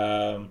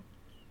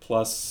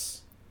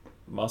 Plus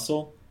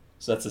muscle,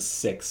 so that's a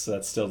 6, so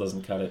that still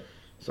doesn't cut it.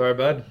 Sorry,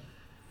 bud.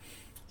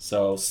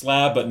 So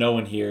slab, but no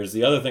one hears.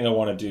 The other thing I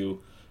want to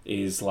do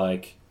is all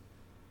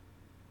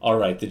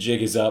right, the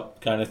jig is up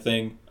kind of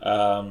thing.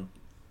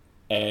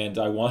 And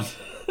I want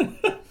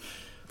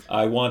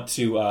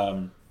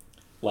to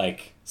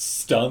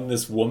stun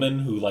this woman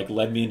who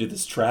led me into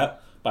this trap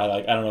by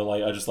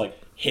I just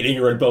hitting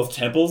her in both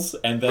temples,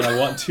 and then I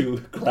want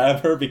to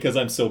grab her because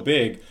I'm so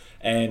big,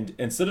 and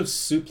instead of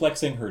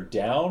suplexing her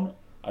down,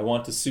 I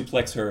want to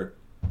suplex her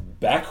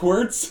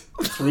backwards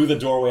through the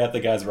doorway at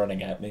the guys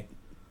running at me.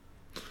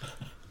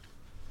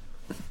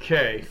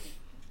 Okay.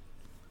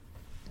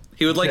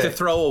 He would like to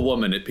throw a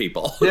woman at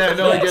people. Yeah,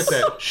 no, yes. I get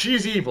that.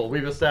 She's evil.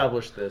 We've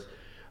established this.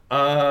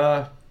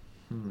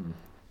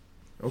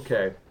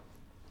 Okay.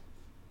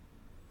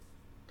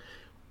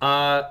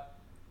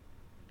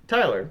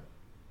 Tyler.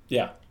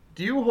 Yeah.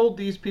 Do you hold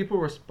these people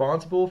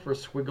responsible for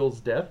Squiggle's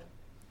death?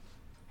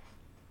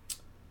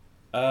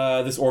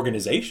 This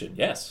organization,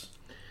 yes.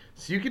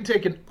 So you can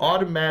take an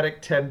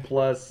automatic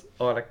 10+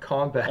 on a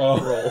combat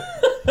roll.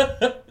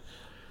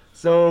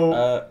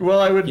 So, well,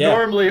 I would yeah.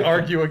 normally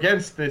argue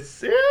against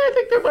this. I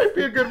think there might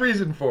be a good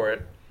reason for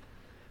it.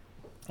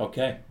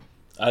 Okay.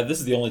 This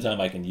is the only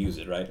time I can use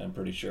it, right? I'm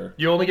pretty sure.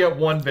 You only get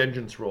one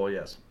vengeance roll,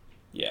 yes.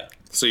 Yeah.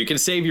 So you can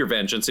save your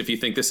vengeance if you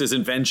think this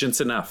isn't vengeance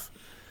enough.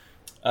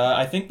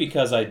 I think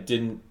because I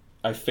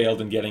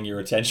failed in getting your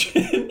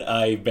attention,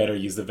 I better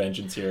use the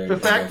vengeance here. The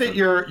fact that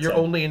your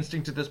only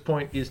instinct at this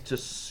point is to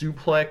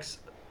suplex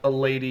a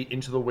lady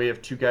into the way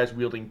of two guys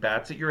wielding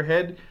bats at your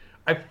head,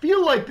 I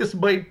feel like this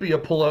might be a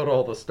pull out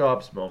all the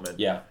stops moment.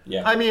 Yeah.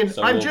 I mean,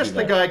 So I'm we'll just do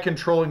the that. guy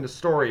controlling the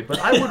story, but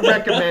I would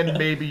recommend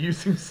maybe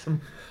using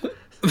some...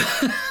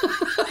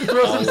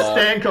 throw some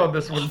stank on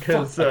this one,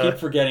 because... I keep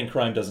forgetting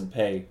crime doesn't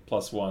pay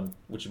 +1,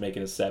 which would make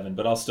it a 7,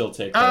 but I'll still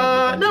take...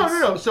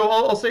 No. So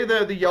I'll say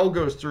the yell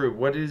goes through.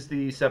 What is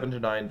the 7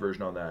 to 9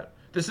 version on that?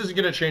 This isn't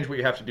going to change what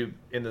you have to do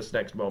in this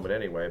next moment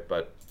anyway,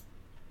 but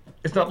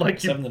it's not like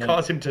you 7 to 9.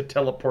 cause him to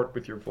teleport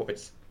with your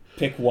voice.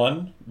 Pick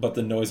one, but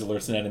the noise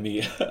alerts an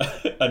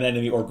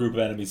enemy or group of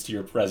enemies to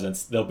your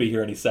presence. They'll be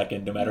here any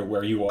second, no matter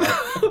where you are.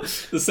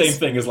 The same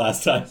thing as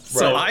last time.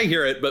 So I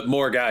hear it, but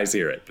more guys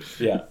hear it.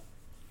 Yeah.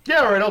 Yeah,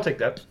 all right, I'll take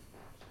that.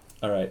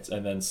 All right,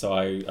 and then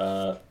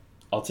so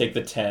I'll take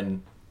the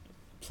 10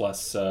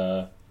 plus.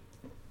 I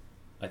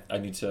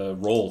need to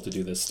roll to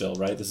do this still,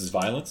 right? This is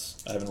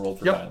violence. I haven't rolled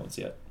for violence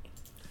yet.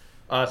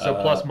 So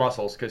plus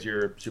muscles because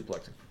you're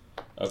suplexing.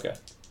 Okay.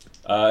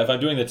 If I'm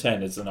doing the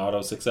 10, it's an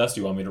auto success.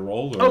 Do you want me to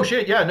roll? Or... Oh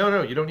shit! Yeah,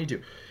 no, you don't need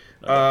to.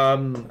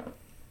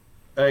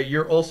 Okay.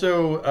 You're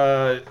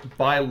also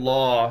by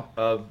law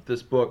of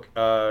this book.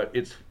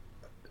 It's,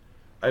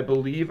 I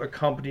believe,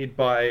 accompanied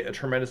by a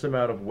tremendous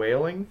amount of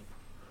wailing.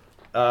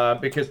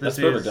 Because this That's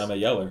perfect. I'm a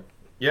yeller.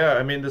 Yeah,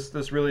 I mean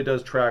this really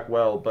does track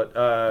well,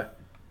 but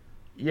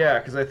yeah,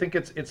 because I think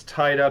it's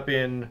tied up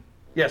in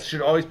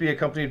should always be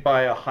accompanied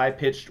by a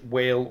high-pitched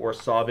wail or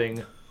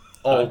sobbing,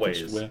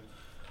 always.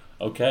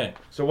 Okay.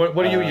 So what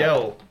do you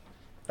yell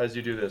as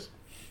you do this?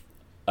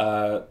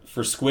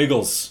 For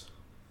squiggles.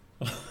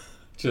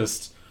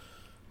 Just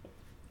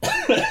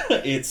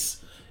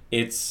it's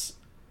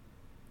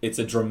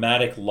a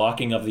dramatic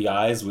locking of the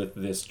eyes with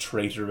this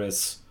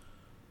traitorous.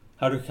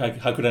 How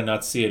could I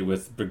not see it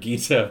with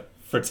Brigitte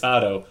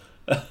Furtado?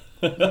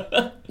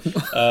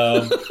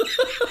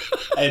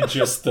 And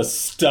just the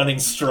stunning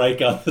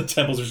strike on the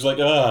temples, which is like,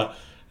 ah.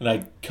 And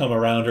I come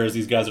around her as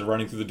these guys are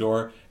running through the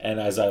door,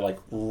 and as I like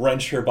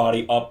wrench her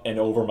body up and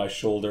over my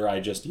shoulder, I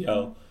just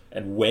yell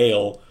and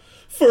wail,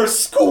 "For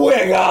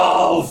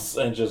squiggles!"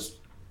 and just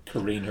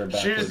careen her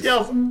backwards. She just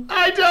yells,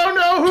 "I don't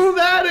know who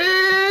that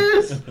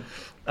is!"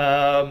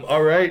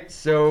 All right,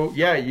 so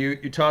yeah,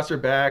 you toss her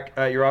back.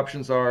 Your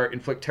options are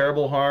inflict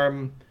terrible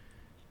harm.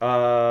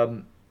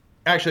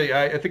 Actually,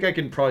 I think I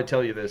can probably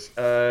tell you this.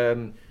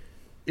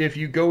 If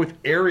you go with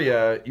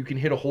area, you can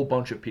hit a whole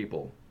bunch of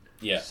people.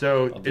 Yeah.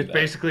 So it's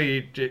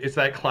basically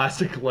that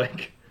classic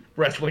like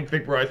wrestling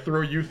thing where I throw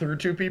you through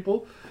two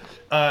people.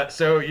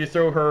 So you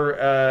throw her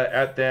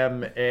at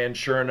them, and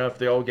sure enough,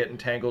 they all get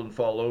entangled and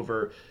fall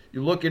over.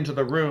 You look into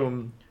the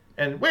room,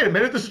 and wait a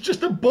minute, this is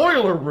just a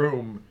boiler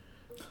room.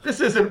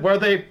 This isn't where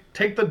they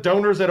take the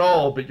donors at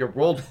all, but you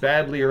rolled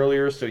badly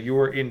earlier, so you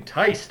were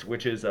enticed,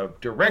 which is a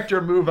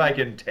director move I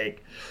can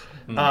take.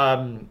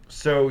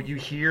 So you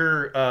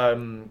hear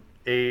an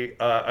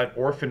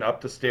orphan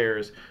up the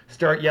stairs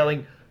start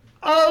yelling,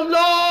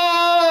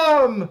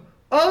 "Alarm!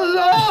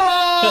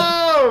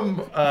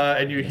 Alarm!"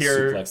 And you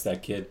hear suplex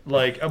that kid.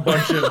 like a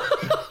bunch of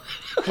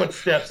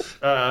footsteps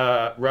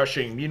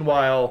rushing.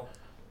 Meanwhile,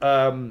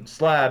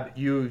 Slab,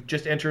 you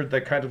just entered the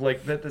kind of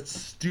like that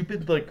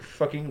stupid like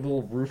fucking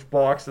little roof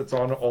box that's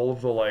on all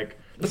of the like.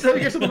 That's how you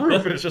get to the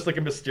roof, and it's just like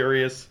a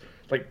mysterious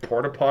like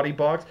porta potty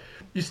box.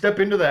 You step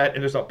into that,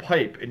 and there's a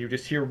pipe, and you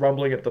just hear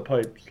rumbling at the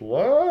pipe.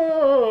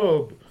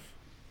 Slab.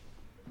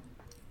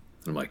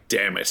 I'm like,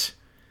 damn it.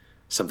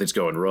 Something's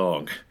going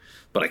wrong.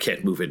 But I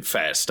can't move in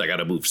fast. I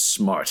gotta move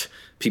smart.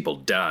 People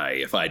die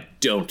if I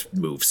don't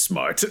move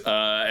smart.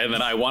 And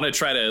then I want to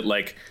try to,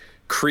 like,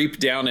 creep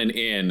down and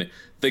in.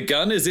 The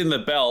gun is in the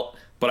belt,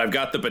 but I've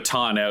got the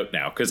baton out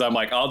now. Because I'm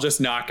like, I'll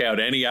just knock out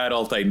any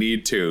adult I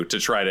need to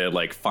try to,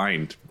 like,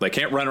 find. I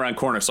can't run around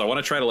corners, so I want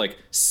to try to, like,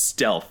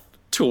 stealth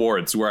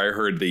towards where I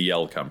heard the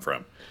yell come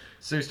from.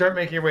 So you start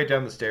making your way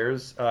down the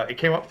stairs. It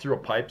came up through a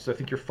pipe, so I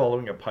think you're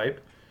following a pipe.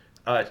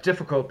 It's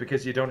difficult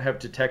because you don't have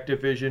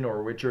detective vision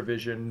or Witcher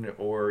vision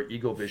or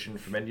Eagle vision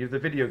from any of the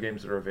video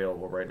games that are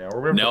available right now. Or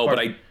whatever No, the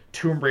but fuck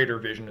Tomb Raider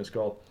vision is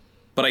called.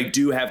 But I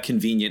do have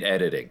convenient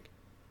editing.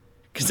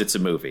 Because it's a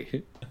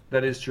movie.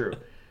 That is true.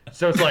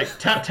 So it's like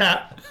tap,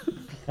 tap,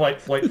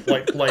 flight, flight,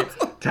 flight, flight,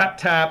 tap,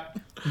 tap,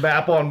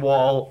 map on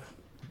wall,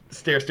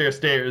 stairs, stairs,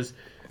 stairs.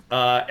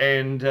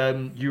 And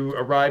you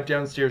arrive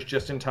downstairs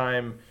just in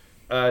time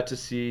to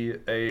see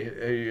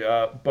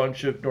a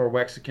bunch of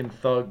Norwexican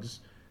thugs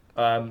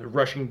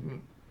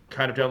rushing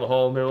kind of down the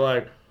hall, and they're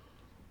like,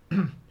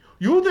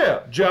 "You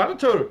there,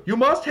 janitor, you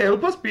must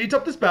help us beat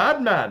up this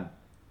bad man."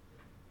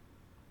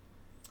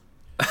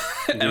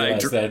 You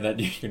realize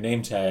that your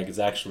name tag is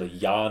actually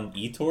Jan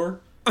Etor.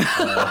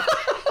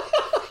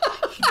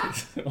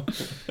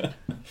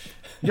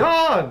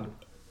 Jan,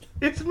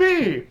 it's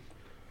me,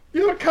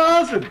 your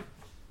cousin,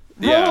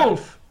 Yeah.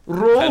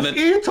 Rolf And then-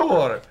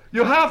 Etor.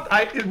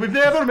 We've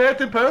never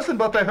met in person,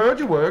 but I heard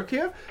you worked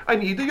here. I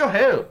needed your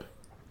help.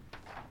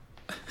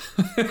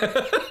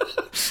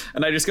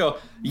 And I just go,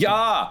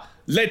 yeah,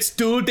 let's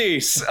do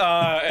this.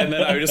 And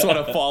then I just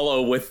want to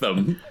follow with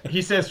them.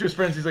 He says to his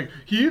friends, he's like,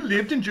 he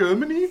lived in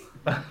Germany?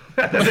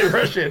 And then they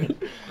rush in.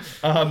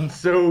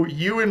 So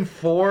you and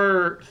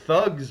 4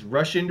 thugs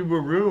rush into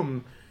a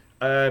room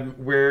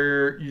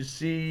where you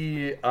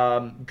see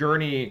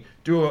Gurney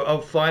do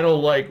a final,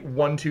 like,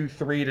 1, 2,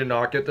 3 to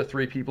knock out the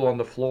 3 people on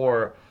the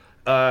floor.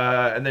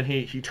 And then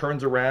he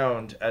turns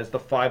around as the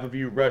 5 of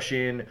you rush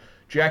in,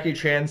 Jackie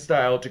Chan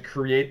style, to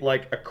create,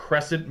 like, a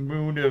crescent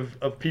moon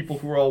of people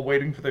who are all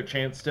waiting for their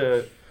chance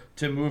to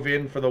move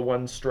in for the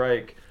one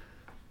strike.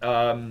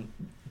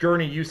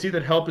 Gurney, you see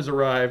that help has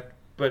arrived,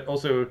 but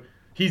also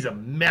he's a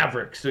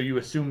maverick, so you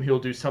assume he'll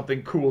do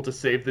something cool to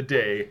save the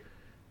day.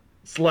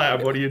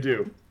 Slab, what do you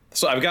do?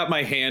 So I've got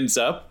my hands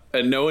up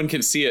and no one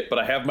can see it, but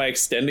I have my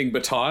extending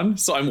baton.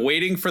 So I'm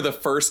waiting for the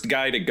first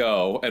guy to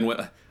go.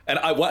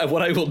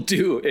 What I will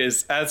do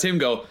is, as him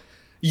go,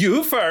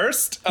 you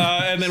first.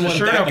 And then when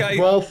Sure that enough, guy...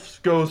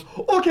 Rolf goes,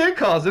 okay,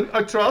 cousin,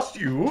 I trust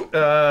you,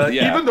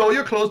 even though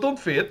your clothes don't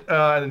fit.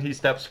 And then he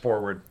steps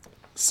forward.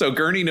 So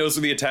Gurney knows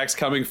where the attack's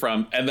coming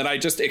from, and then I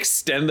just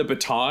extend the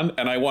baton,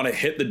 and I want to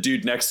hit the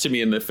dude next to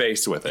me in the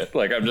face with it.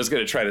 Like, I'm just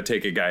going to try to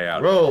take a guy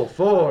out. Roll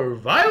for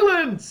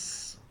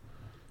violence!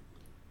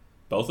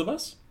 Both of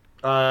us?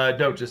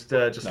 No, just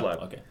Slab.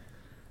 Okay.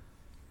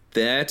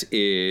 That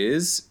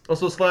is...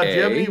 Also, Slab, do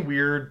you have A. any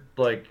weird,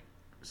 like,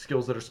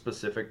 skills that are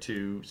specific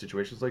to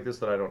situations like this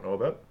that I don't know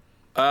about?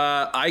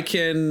 I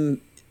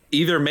can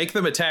either make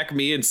them attack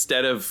me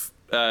instead of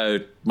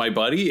my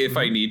buddy if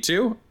I need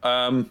to,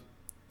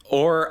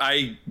 or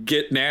I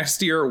get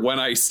nastier when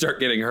I start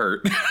getting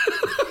hurt.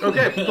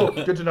 Okay, cool.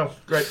 Good to know.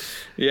 Great.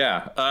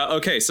 Yeah.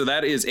 Okay, so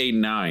that is a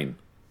 9.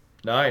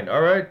 9.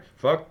 All right.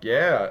 Fuck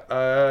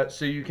yeah.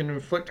 So you can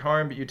inflict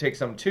harm, but you take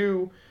some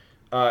too.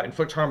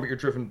 Inflict harm, but you're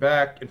driven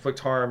back. Inflict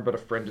harm, but a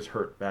friend is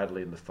hurt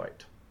badly in the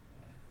fight.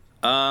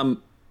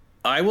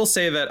 I will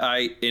say that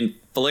I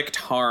inflict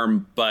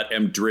harm, but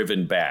am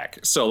driven back.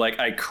 So, like,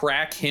 I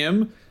crack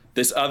him.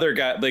 This other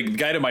guy, the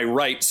guy to my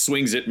right,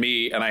 swings at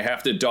me, and I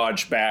have to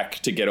dodge back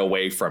to get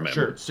away from him.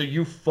 Sure. So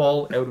you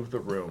fall out of the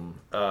room,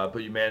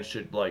 but you manage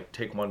to, like,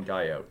 take one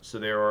guy out. So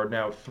there are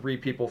now 3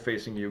 people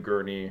facing you,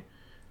 Gurney.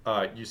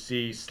 You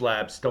see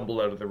Slab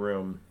stumble out of the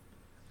room.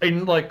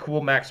 In, like,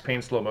 cool Max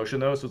Payne slow motion,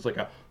 though, so it's like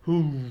a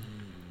whoo.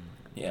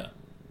 Yeah.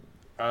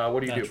 What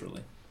do you do?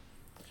 Naturally.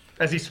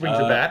 As he swings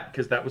a bat,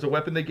 because that was a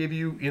weapon they gave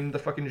you in the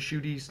fucking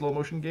shooty slow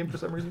motion game for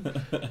some reason.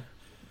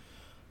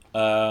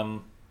 I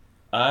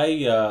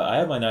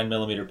have my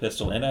 9mm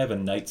pistol and I have a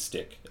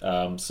nightstick.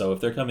 So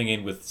if they're coming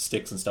in with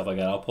sticks and stuff like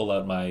that, I'll pull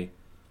out my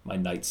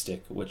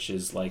nightstick, which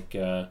is like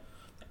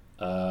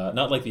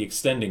not like the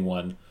extending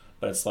one,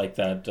 but it's like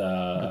that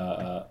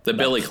The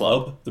billy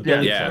club. The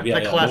billy Yeah, club. that Yeah,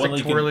 the classic one that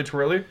you can- twirly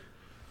twirly.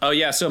 Oh,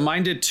 yeah, so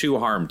mine did 2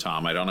 harm,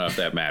 Tom. I don't know if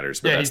that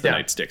matters, but Yeah, that's he's the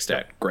down. nightstick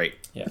stat. Great.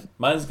 Yeah,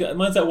 mine's that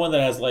one that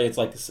has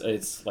like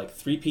it's like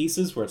 3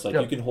 pieces where it's like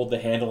Yep. you can hold the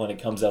handle and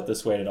it comes out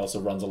this way and it also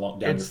runs along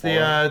down It's your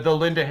forearm. the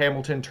Linda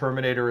Hamilton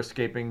Terminator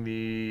escaping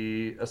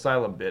the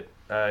asylum bit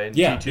in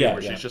Yeah, T2, yeah,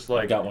 where yeah. she's just I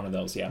like got one of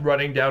those. Yeah,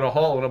 running down a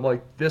hall, and I'm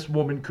like, this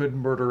woman could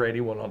murder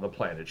anyone on the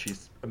planet.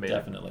 She's amazing.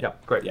 definitely. Yeah,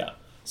 great. Yeah,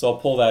 so I'll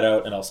pull that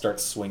out and I'll start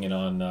swinging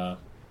on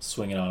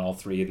all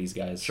 3 of these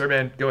guys. Sure,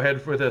 man. Go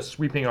ahead with a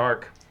sweeping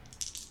arc.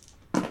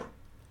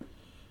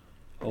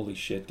 Holy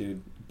shit,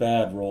 dude.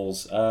 Bad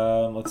rolls.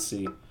 Let's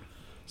see.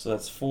 So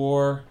that's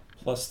 4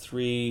 plus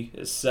 3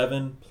 is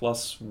 7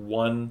 plus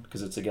 1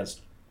 because it's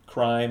against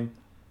crime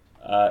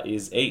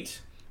is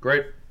 8.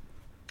 Great.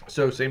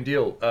 So same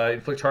deal.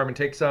 Inflict harm and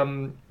take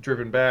some.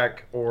 Driven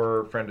back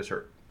or friend is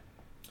hurt.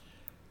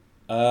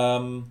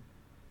 I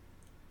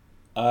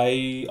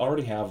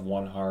already have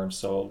 1 harm,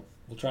 so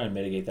we'll try and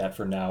mitigate that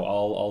for now.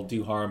 I'll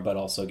do harm, but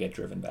also get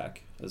driven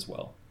back as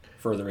well.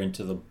 Further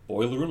into the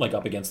boiler room, like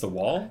up against the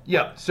wall.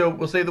 Yeah. So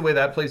we'll say the way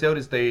that plays out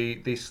is they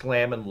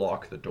slam and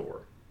lock the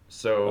door.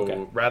 So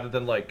Okay. rather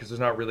than like, because there's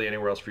not really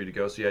anywhere else for you to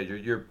go. So yeah,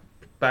 you're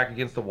back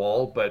against the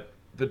wall, but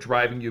the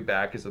driving you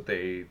back is that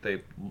they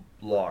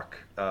lock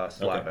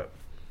Slab Okay. out.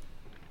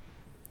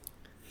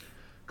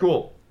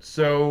 Cool.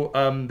 So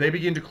they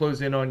begin to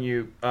close in on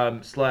you.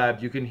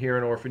 Slab, you can hear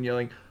an orphan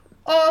yelling,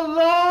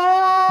 "Alarm!"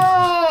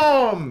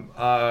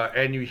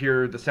 And you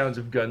hear the sounds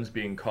of guns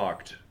being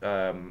cocked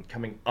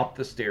coming up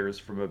the stairs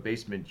from a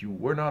basement you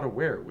were not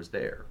aware was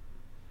there.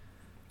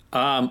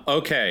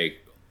 Okay.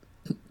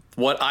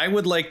 What I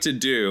would like to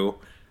do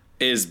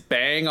is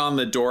bang on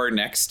the door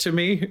next to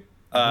me.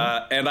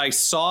 And I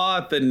saw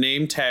the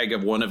name tag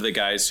of one of the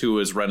guys who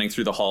was running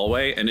through the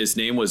hallway, and his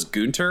name was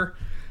Gunter.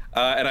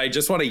 And I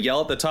just want to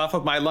yell at the top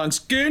of my lungs,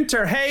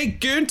 Gunter, hey,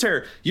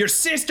 Gunter, your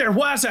sister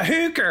was a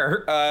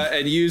hooker,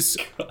 and use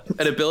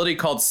an ability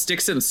called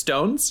Sticks and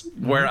Stones,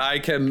 where I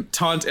can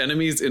taunt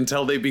enemies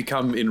until they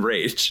become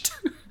enraged.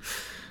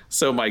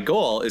 So my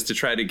goal is to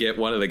try to get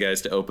one of the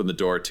guys to open the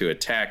door to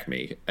attack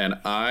me. And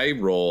I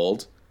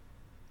rolled,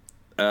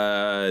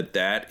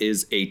 that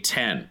is a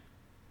 10.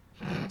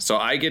 So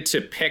I get to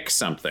pick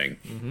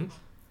something.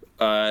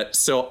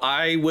 So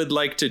I would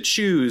like to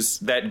choose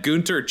that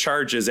Gunter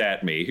charges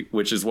at me,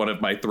 which is one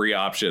of my 3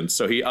 options.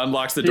 So he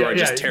unlocks the door and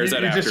just tears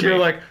that after me. You just hear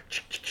like...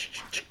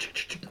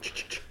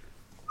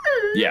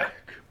 Yeah.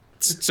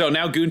 So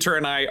now Gunter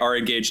and I are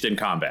engaged in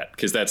combat,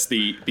 because that's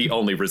the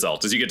only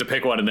result, is you get to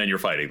pick one and then you're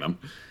fighting them.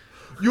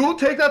 You'll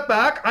take that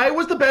back? I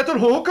was the better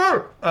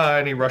hooker!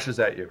 And he rushes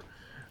at you.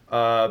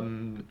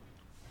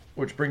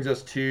 Which brings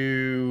us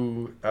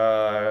to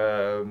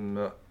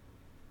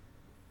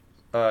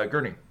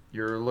Gurney.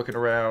 You're looking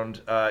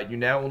around. You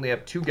now only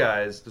have 2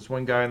 guys. There's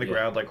one guy on the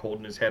ground, like,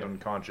 holding his head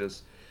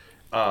unconscious.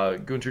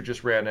 Gunter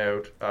just ran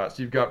out. So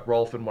you've got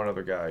Rolf and one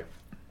other guy.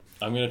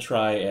 I'm going to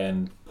try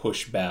and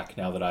push back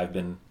now that I've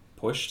been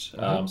pushed.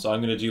 So I'm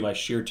going to do my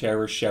sheer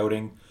terror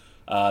shouting.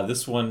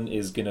 This one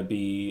is going to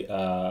be,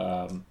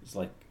 it's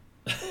like,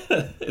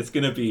 it's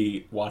going to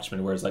be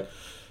Watchmen, where it's like,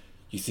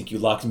 you think you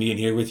locked me in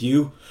here with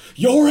you?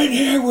 You're in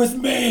here with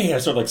me! I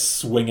start like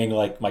swinging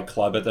like my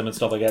club at them and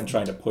stuff like that and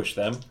trying to push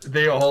them.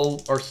 They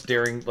all are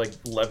staring like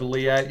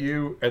levelly at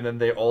you, and then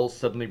they all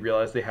suddenly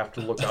realize they have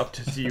to look up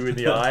to see you in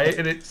the eye,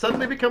 and it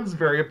suddenly becomes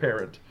very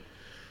apparent.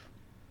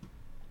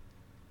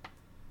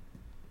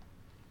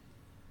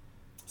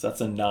 So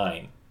that's a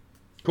 9.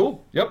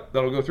 Cool. Yep,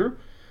 that'll go through.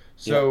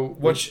 So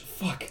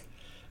fuck.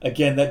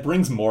 Again, that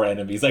brings more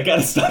enemies. I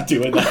gotta stop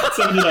doing that.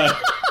 79.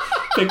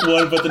 Pick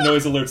one, but the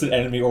noise alerts an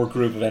enemy or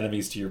group of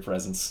enemies to your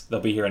presence. They'll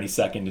be here any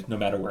second, no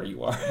matter where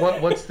you are.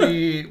 What's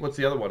the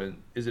other one?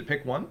 Is it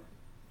pick one,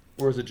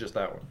 or is it just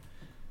that one?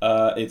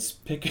 It's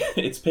pick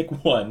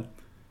one.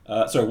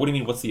 Sorry, what do you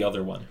mean? What's the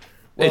other one?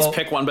 Well, it's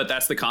pick one, but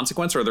that's the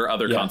consequence, or are there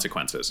other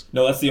consequences?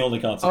 No, that's the only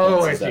consequence.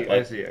 Oh, I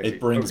see. It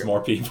brings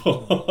more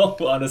people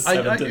on a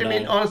 7 to 9. I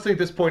mean, honestly, at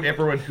this point,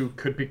 everyone who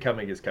could be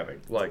coming is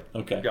coming. Like,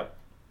 okay. Yeah.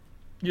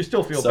 You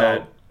still feel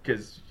bad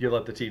because you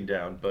let the team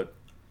down, but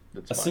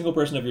that's fine. Single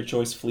person of your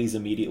choice flees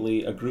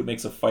immediately. A group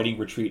makes a fighting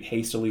retreat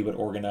hastily but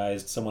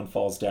organized. Someone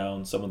falls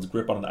down. Someone's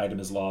grip on an item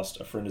is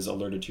lost. A friend is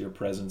alerted to your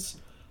presence.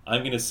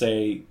 I'm going to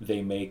say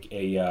they make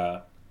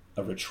a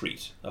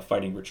retreat, a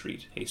fighting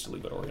retreat, hastily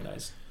but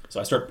organized. So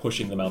I start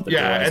pushing them out the door.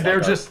 Yeah, and they're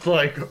just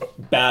like...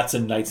 Bats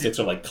and nightsticks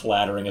are like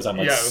clattering as I'm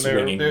like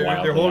swinging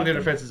wildly. They're holding their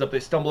defenses up.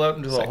 They stumble out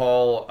into the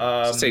hall.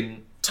 Say,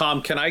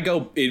 Tom, can I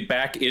go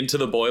back into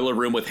the boiler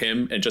room with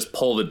him and just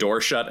pull the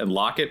door shut and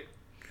lock it?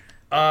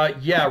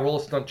 Yeah, roll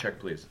a stunt check,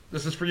 please.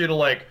 This is for you to,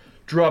 like,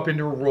 drop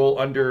into a roll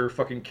under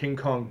fucking King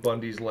Kong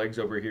Bundy's legs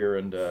over here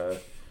and,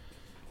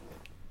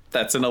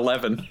 That's an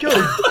 11.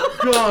 Good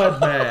God,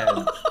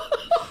 man.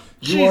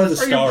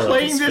 Jesus, are you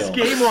playing this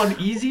game on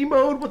easy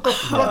mode? What the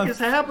fuck is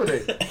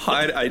happening?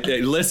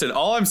 Listen,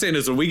 all I'm saying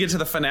is when we get to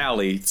the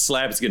finale,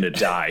 Slab's gonna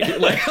die.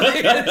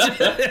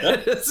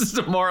 This is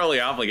morally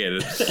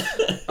obligated.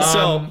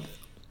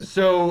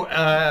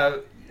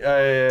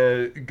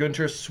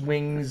 Gunter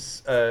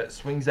swings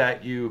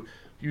at you.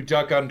 You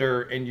duck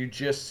under, and you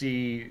just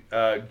see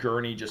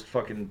Gurney just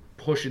fucking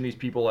pushing these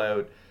people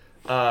out.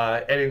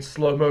 And in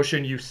slow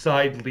motion, you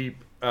side leap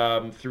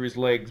through his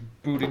legs,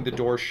 booting the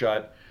door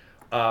shut.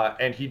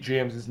 And he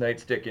jams his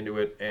nightstick into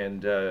it,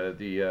 and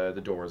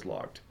the door is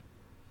locked.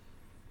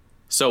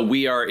 So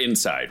we are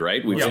inside,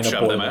 right? We've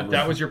shoved them out.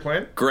 That was your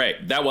plan?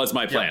 Great. That was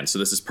my plan, so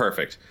this is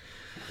perfect.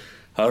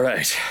 All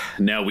right.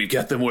 Now we've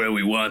got them where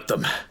we want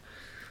them.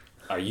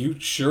 Are you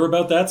sure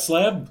about that,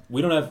 Slab?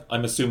 We don't have...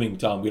 I'm assuming,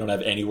 Tom, we don't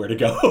have anywhere to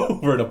go.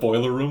 We're in a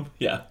boiler room?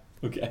 Yeah.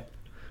 Okay.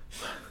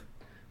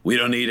 We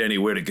don't need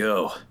anywhere to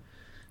go.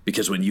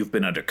 Because when you've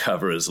been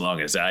undercover as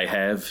long as I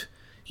have...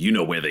 You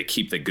know where they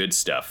keep the good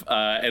stuff.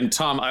 And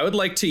Tom, I would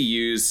like to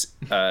use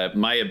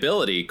my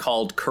ability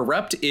called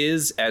Corrupt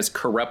Is as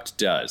Corrupt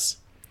Does.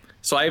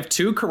 So I have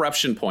 2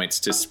 corruption points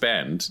to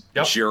spend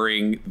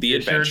during the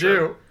adventure.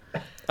 Sure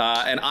do.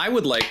 And I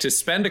would like to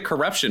spend a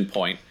corruption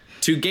point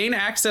to gain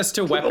access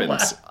to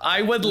weapons.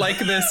 I would like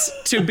this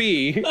to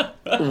be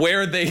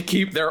where they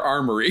keep their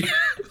armory.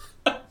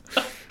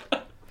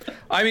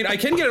 I mean, I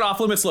can get an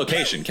off-limits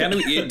location.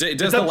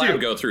 Does the lab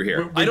go through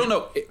here? I don't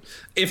know.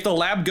 If the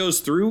lab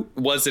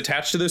was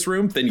attached to this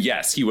room, then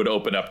yes, he would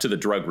open up to the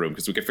drug room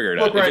because we could figure it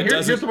out. Look, right,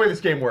 here's the way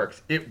this game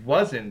works. It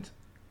wasn't.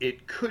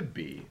 It could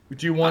be.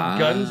 Do you want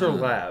guns or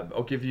lab?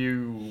 I'll give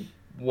you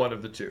one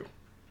of the 2.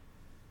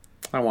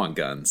 I want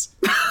guns.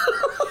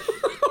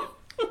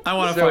 I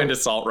want to find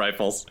assault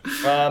rifles.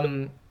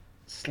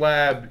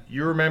 Slab,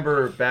 you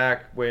remember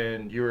back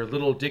when you were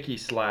little Dicky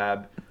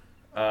Slab,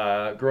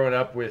 growing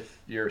up with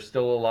your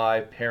still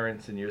alive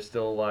parents and your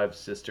still alive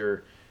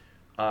sister,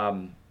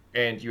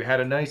 and you had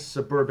a nice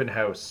suburban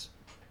house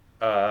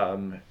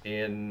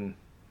in,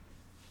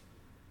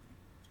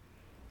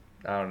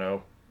 I don't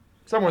know,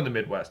 somewhere in the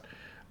Midwest.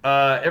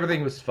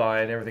 Everything was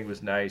fine. Everything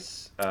was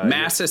nice.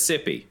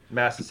 Mississippi.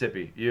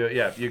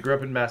 You grew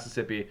up in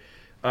Mississippi.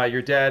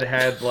 Your dad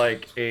had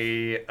like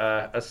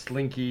a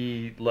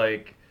slinky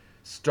like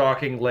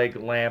stocking leg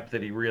lamp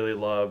that he really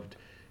loved.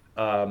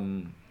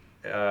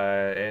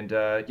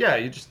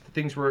 You just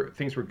things were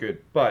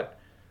good, but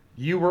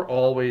you were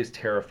always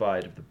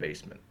terrified of the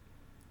basement.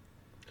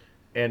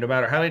 And no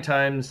matter how many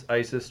times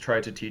Isis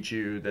tried to teach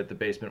you that the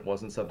basement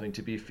wasn't something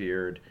to be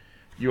feared,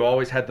 you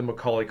always had the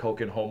Macaulay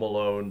Culkin Home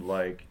Alone,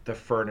 like, the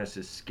furnace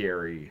is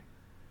scary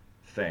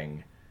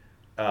thing.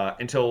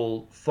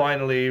 Until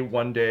finally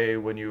one day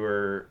when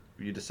you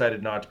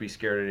decided not to be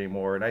scared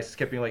anymore, and Isis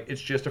kept being like, it's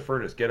just a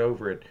furnace, get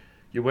over it.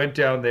 You went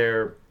down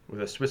there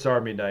with a Swiss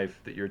Army knife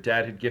that your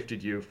dad had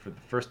gifted you for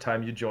the first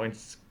time you joined,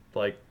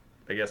 like,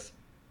 I guess,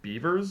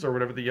 Beavers or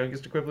whatever the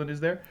youngest equivalent is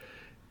there.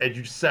 And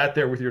you sat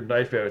there with your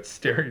knife out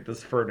staring at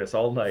this furnace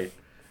all night.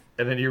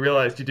 And then you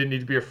realized you didn't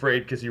need to be afraid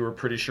because you were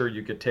pretty sure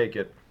you could take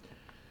it.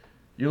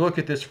 You look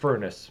at this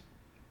furnace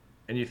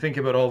and you think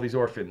about all these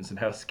orphans and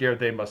how scared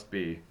they must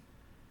be.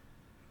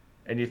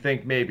 And you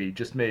think maybe,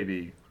 just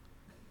maybe,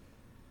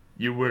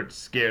 you weren't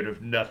scared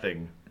of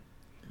nothing.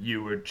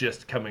 You were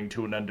just coming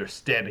to an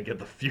understanding of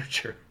the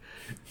future.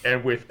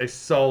 And with a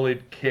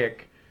solid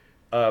kick,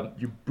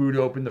 you boot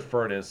open the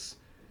furnace.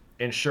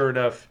 And sure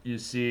enough, you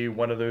see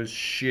one of those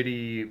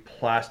shitty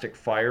plastic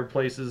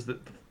fireplaces that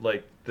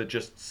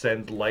just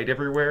send light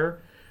everywhere,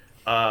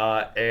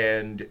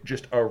 and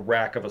just a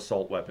rack of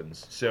assault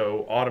weapons.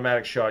 So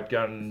automatic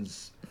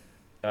shotguns,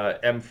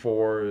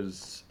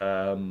 M4s,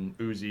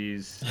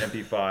 Uzis,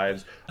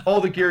 MP5s,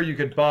 all the gear you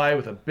could buy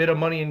with a bit of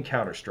money in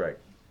Counter-Strike.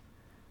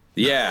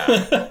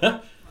 Yeah.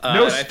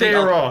 No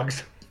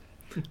Starogs.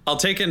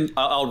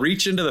 I'll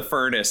reach into the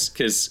furnace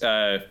because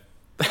I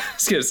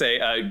was going to say,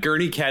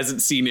 Gurney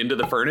hasn't seen into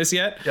the furnace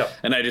yet. Yep.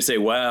 And I just say,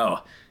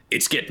 wow,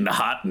 it's getting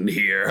hot in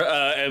here.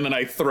 And then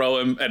I throw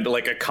him into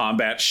like a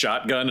combat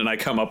shotgun and I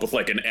come up with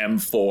like an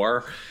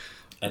M4.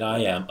 And I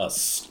am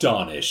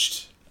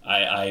astonished.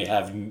 I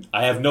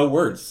have no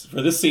words.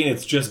 For this scene,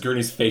 it's just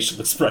Gurney's facial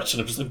expression.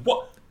 I'm just like,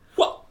 what?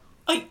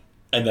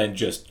 And then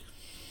just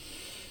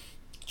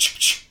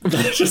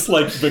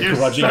like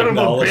begrudging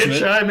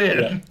acknowledgement. Bitch, I'm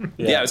in.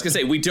 Yeah, I was gonna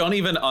say we don't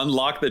even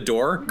unlock the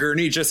door.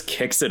 Gurney just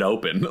kicks it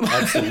open.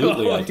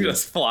 Absolutely, I do.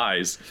 Just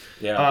flies.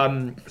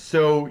 Yeah.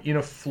 So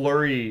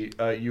Flurry,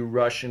 you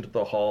rush into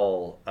the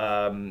hall.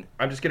 I'm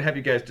just gonna have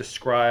you guys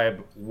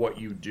describe what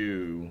you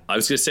do. I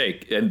was gonna say,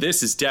 and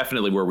this is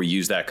definitely where we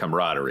use that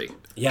camaraderie.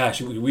 Yeah,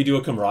 should we do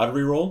a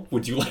camaraderie roll?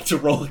 Would you like to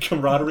roll a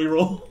camaraderie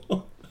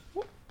roll?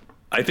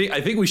 I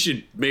think we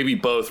should maybe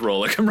both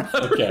roll a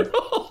camaraderie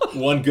roll.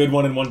 One good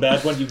one and one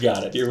bad one. You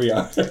got it. Here we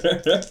are.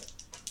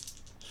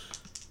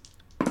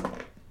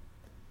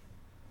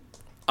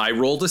 I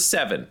rolled a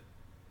 7.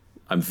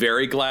 I'm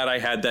very glad I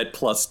had that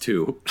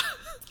 +2.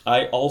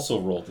 I also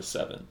rolled a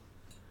 7.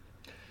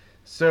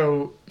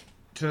 So,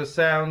 to the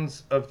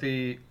sounds of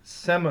the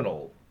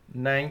seminal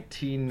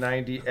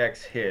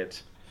 1990X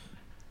hit,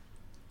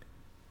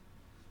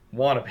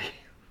 Wannabe,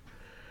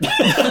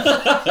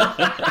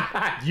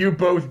 you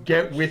both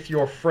get with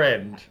your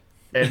friend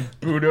and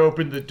boot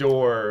open the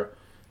door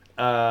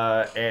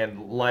and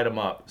light them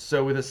up.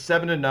 So with a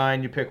 7 to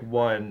 9, you pick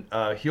one.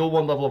 Heal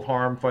 1 level of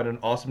harm, find an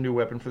awesome new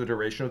weapon for the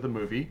duration of the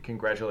movie.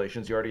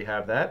 Congratulations, you already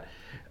have that.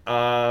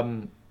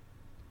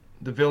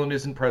 The villain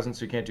isn't present,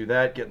 so you can't do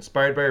that. Get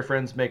inspired by your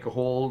friends, make a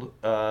hold.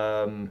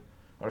 On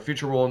a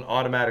future roll, an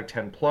automatic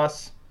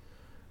 10+.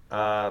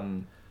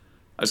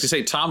 I was going to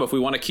say, Tom, if we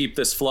want to keep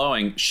this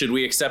flowing, should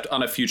we accept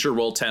on a future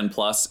roll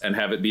 10+ and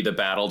have it be the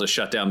battle to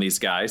shut down these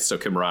guys so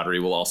camaraderie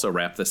will also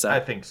wrap this up? I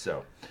think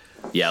so.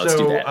 Yeah, let's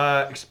do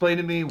that. Explain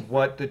to me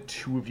what the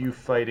two of you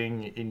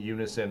fighting in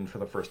unison for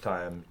the first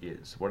time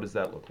is. What does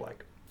that look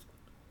like?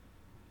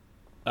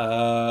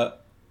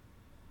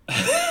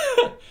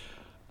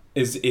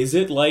 Is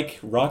it like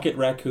Rocket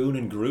Raccoon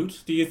and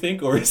Groot, do you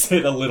think? Or is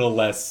it a little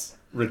less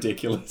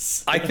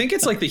ridiculous? I think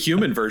it's like the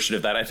human version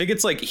of that. I think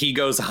it's like he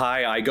goes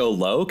high, I go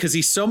low, because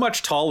he's so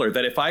much taller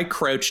that if I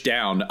crouch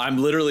down, I'm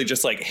literally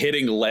just like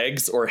hitting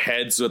legs or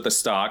heads with the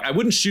stock. I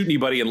wouldn't shoot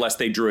anybody unless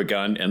they drew a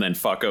gun and then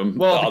fuck them.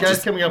 Well, the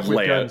guys coming up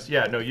with guns.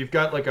 Yeah, no, you've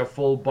got like a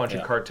full bunch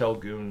of cartel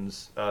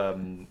goons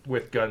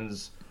with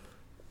guns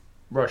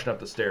rushing up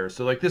the stairs.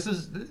 So like this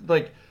is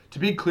like, to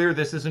be clear,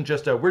 this isn't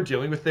just we're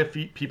dealing with the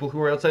people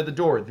who are outside the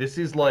door. This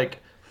is like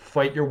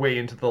fight your way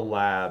into the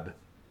lab.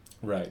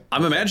 Right.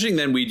 I'm imagining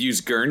then we'd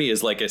use Gurney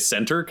as like a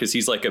center because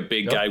he's like a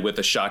big guy with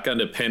a shotgun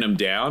to pin him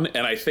down.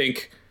 And I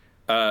think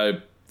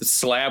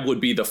Slab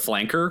would be the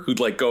flanker who'd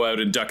like go out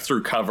and duck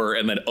through cover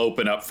and then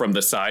open up from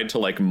the side to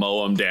like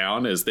mow them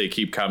down as they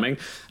keep coming.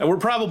 And we're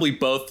probably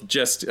both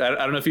just, I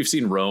don't know if you've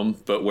seen Rome,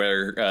 but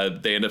where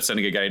they end up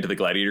sending a guy into the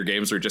Gladiator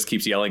games where it just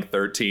keeps yelling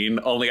 13.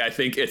 Only I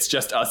think it's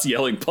just us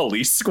yelling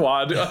police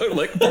squad,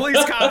 like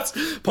police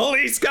cops,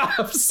 police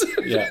cops.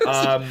 Yeah.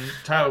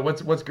 Tyler,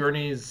 what's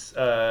Gurney's,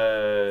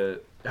 how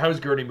is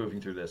Gurney moving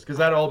through this? Because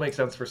that all makes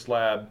sense for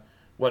Slab.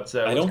 What's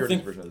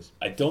Gurney's version of this?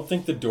 I don't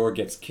think the door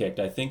gets kicked.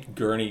 I think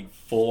Gurney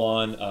full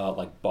on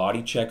like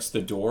body checks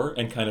the door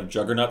and kind of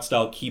Juggernaut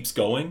style keeps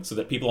going so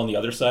that people on the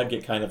other side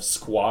get kind of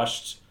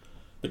squashed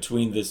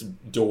between this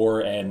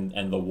door and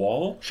the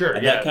wall. Sure,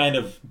 and that kind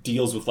of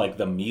deals with like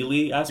the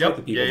melee aspect,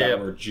 the people that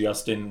were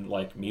just in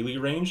like melee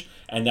range,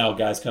 and now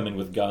guys come in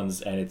with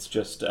guns, and it's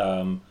just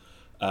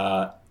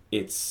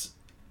it's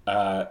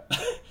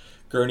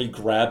Gurney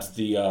grabs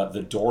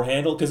the door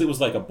handle because it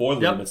was like a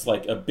boiler room. It's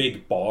like a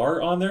big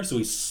bar on there, so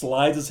he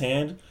slides his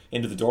hand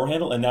into the door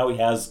handle, and now he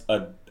has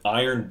an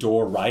iron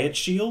door riot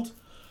shield.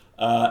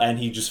 And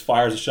he just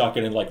fires a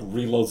shotgun and like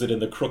reloads it in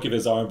the crook of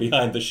his arm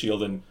behind the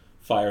shield and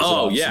fires it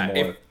off some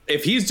more.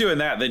 If he's doing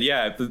that, then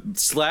the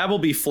Slab will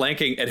be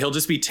flanking and he'll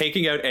just be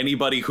taking out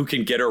anybody who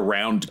can get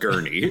around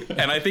Gurney.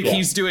 And I think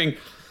he's doing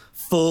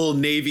full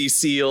Navy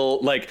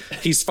SEAL, like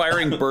he's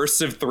firing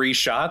bursts of 3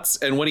 shots,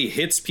 and when he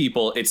hits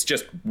people, it's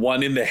just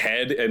one in the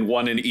head and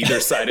one in either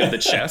side of the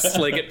chest.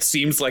 Like it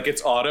seems like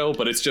it's auto,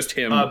 but it's just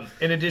him.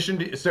 In addition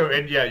to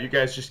you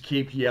guys just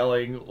keep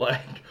yelling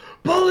like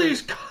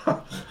police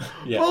cops,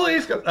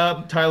 police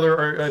cops.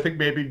 Tyler, I think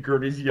maybe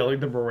Gurney's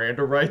yelling the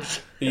Miranda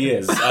rights. He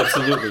is,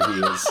 absolutely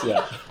he is.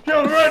 Yeah.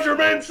 Tell the right to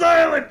remain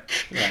silent.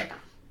 Yeah.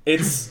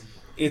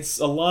 It's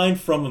a line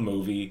from a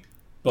movie.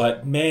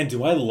 But man,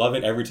 do I love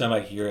it every time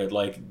I hear it.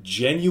 Like,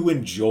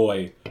 genuine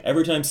joy.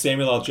 Every time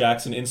Samuel L.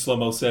 Jackson in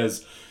slow-mo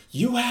says,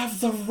 "You have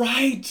the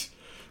right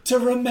to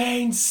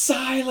remain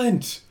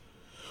silent,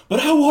 but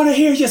I want to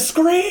hear you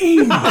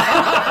scream!"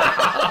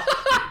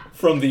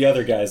 From the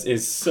other guys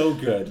is so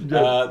good.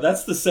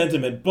 That's the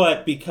sentiment,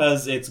 but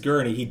because it's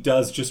Gurney, he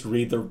does just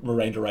read the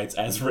Miranda rights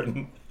as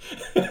written.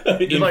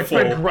 You like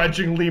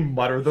begrudgingly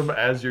mutter them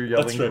as you're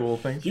yelling cool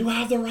things. You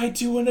have the right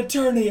to an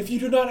attorney. If you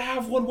do not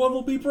have one, one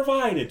will be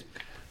provided.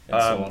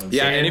 And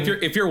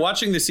if you're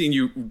watching the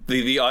scene,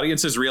 the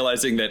audience is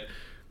realizing that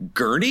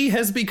Gurney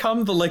has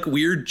become the like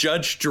weird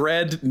Judge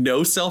Dredd,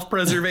 no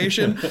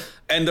self-preservation,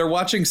 and they're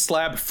watching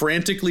Slab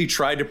frantically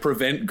try to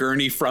prevent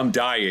Gurney from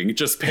dying,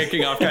 just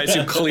picking off guys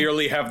who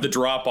clearly have the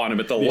drop on him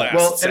at the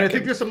last second. And I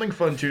think there's something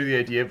fun too to the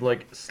idea of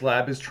like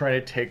Slab is trying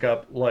to take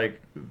up like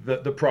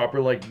the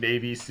proper like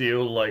Navy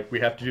SEAL, like we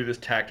have to do this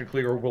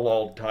tactically or we'll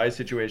all die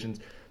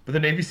situations. But the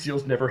Navy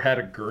SEALs never had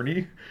a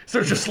gurney,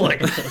 so it's just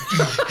like,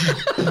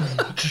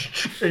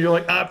 and you're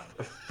like,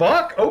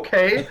 fuck,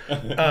 okay.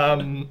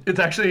 It's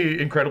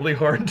actually incredibly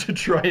hard to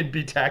try and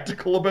be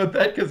tactical about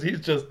that because he's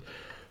just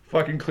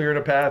fucking clearing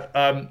a path.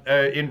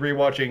 In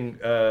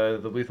rewatching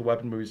the Lethal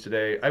Weapon movies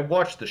today, I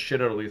watched the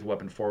shit out of Lethal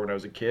Weapon 4 when I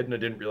was a kid, and I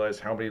didn't realize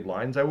how many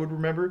lines I would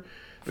remember.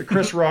 But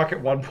Chris Rock at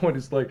one point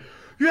is like,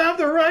 "You have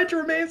the right to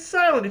remain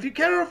silent. If you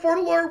cannot afford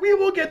a lawyer, we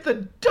will get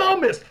the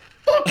dumbest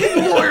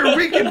fucking lawyer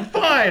we can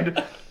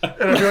find."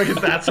 And I feel like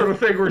it's that sort of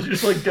thing where it's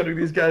just like getting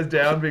these guys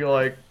down, being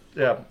like,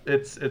 yeah,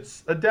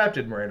 it's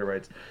adapted Miranda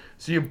rights.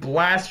 So you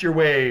blast your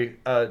way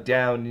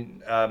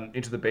down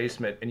into the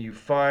basement, and you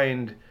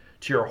find,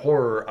 to your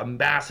horror, a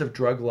massive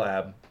drug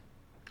lab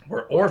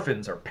where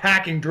orphans are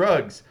packing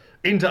drugs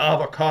into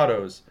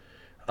avocados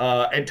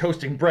and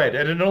toasting bread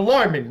at an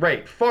alarming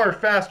rate, far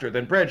faster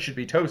than bread should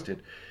be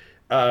toasted.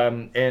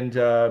 And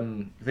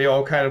they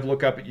all kind of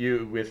look up at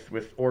you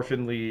with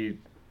orphanly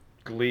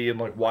glee and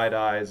like wide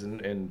eyes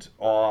and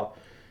awe.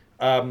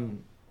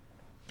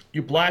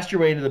 You blast your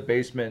way into the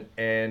basement,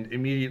 and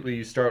immediately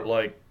you start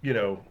like,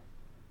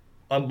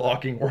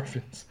 unlocking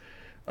orphans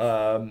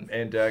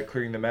and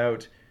clearing them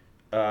out.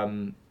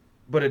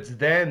 But it's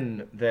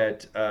then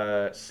that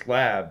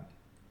Slab,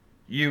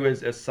 you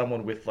as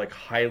someone with like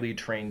highly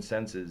trained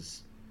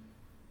senses,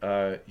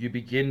 you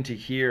begin to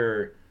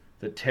hear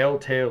the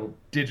telltale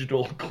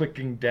digital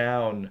clicking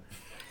down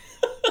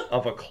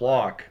of a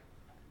clock.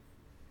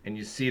 And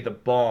you see the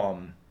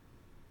bomb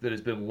that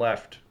has been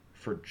left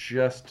for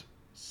just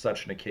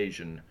such an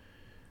occasion.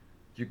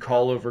 You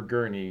call over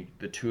Gurney,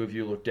 the two of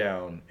you look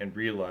down and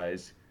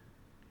realize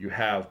you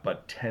have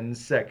but 10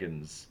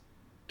 seconds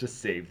to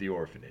save the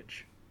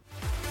orphanage.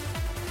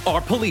 Our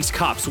Police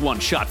Cops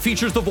one-shot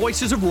features the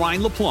voices of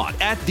Ryan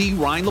LaPlante at the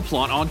Ryan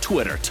LaPlante on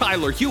Twitter,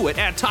 Tyler Hewitt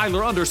at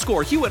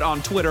Tyler_Hewitt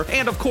on Twitter,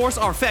 and of course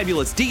our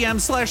fabulous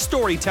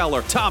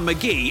DM/storyteller, Tom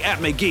McGee at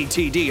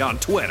McGeeTD on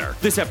Twitter.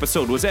 This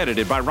episode was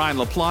edited by Ryan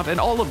LaPlante,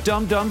 and all of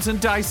Dum Dums and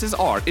Dice's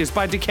art is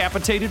by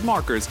Decapitated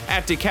Markers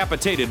at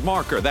Decapitated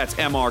Marker, that's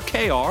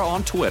MRKR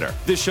on Twitter.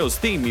 This show's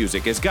theme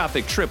music is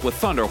Gothic Trip with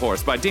Thunder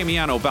Horse by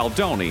Damiano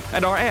Baldoni,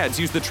 and our ads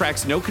use the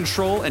tracks No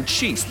Control and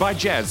Chiefs by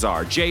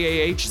Jazzar,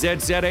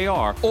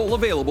 JAHZZAR, all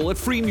available at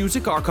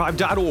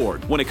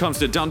freemusicarchive.org. When it comes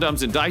to Dum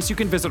Dums and Dice, you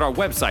can visit our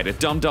website at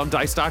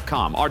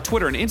dumdumdice.com, our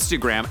Twitter and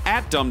Instagram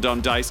at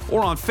dumdumdice,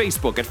 or on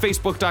Facebook at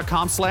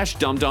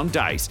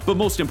facebook.com/dumdumdice. But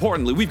most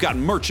importantly, we've got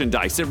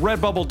merchandise at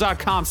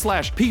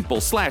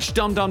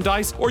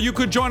redbubble.com/people/dumdumdice, or you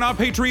could join our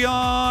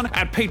Patreon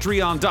at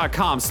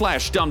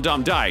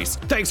patreon.com/dumdumdice.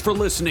 Thanks for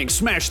listening.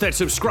 Smash that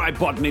subscribe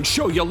button and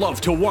show your love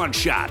to One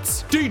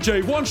Shots.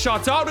 DJ One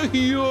Shots out of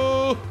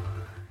here.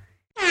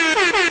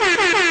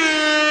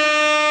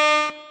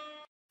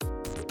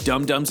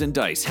 Dum Dums and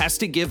Dice has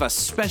to give a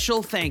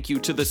special thank you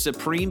to the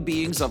supreme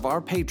beings of our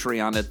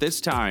Patreon at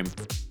this time: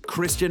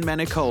 Christian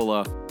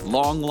Menicola,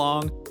 Long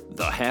Long,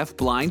 the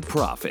Half-Blind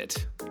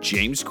Prophet,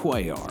 James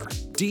Cuellar,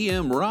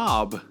 DM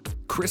Rob,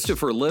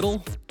 Christopher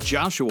Little,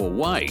 Joshua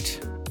White,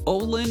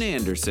 Olin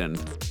Anderson,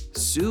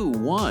 Sue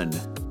 1,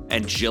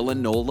 and Jill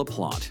and Noel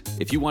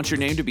LaPlante. If you want your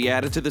name to be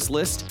added to this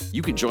list,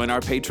 you can join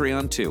our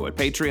Patreon too at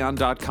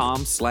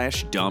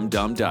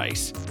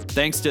patreon.com/dumbdumbdice.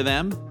 Thanks to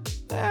them,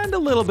 and a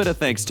little bit of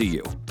thanks to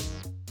you.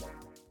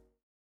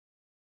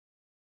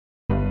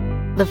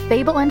 The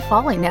Fable and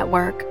Folly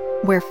Network,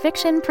 where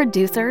fiction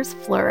producers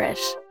flourish.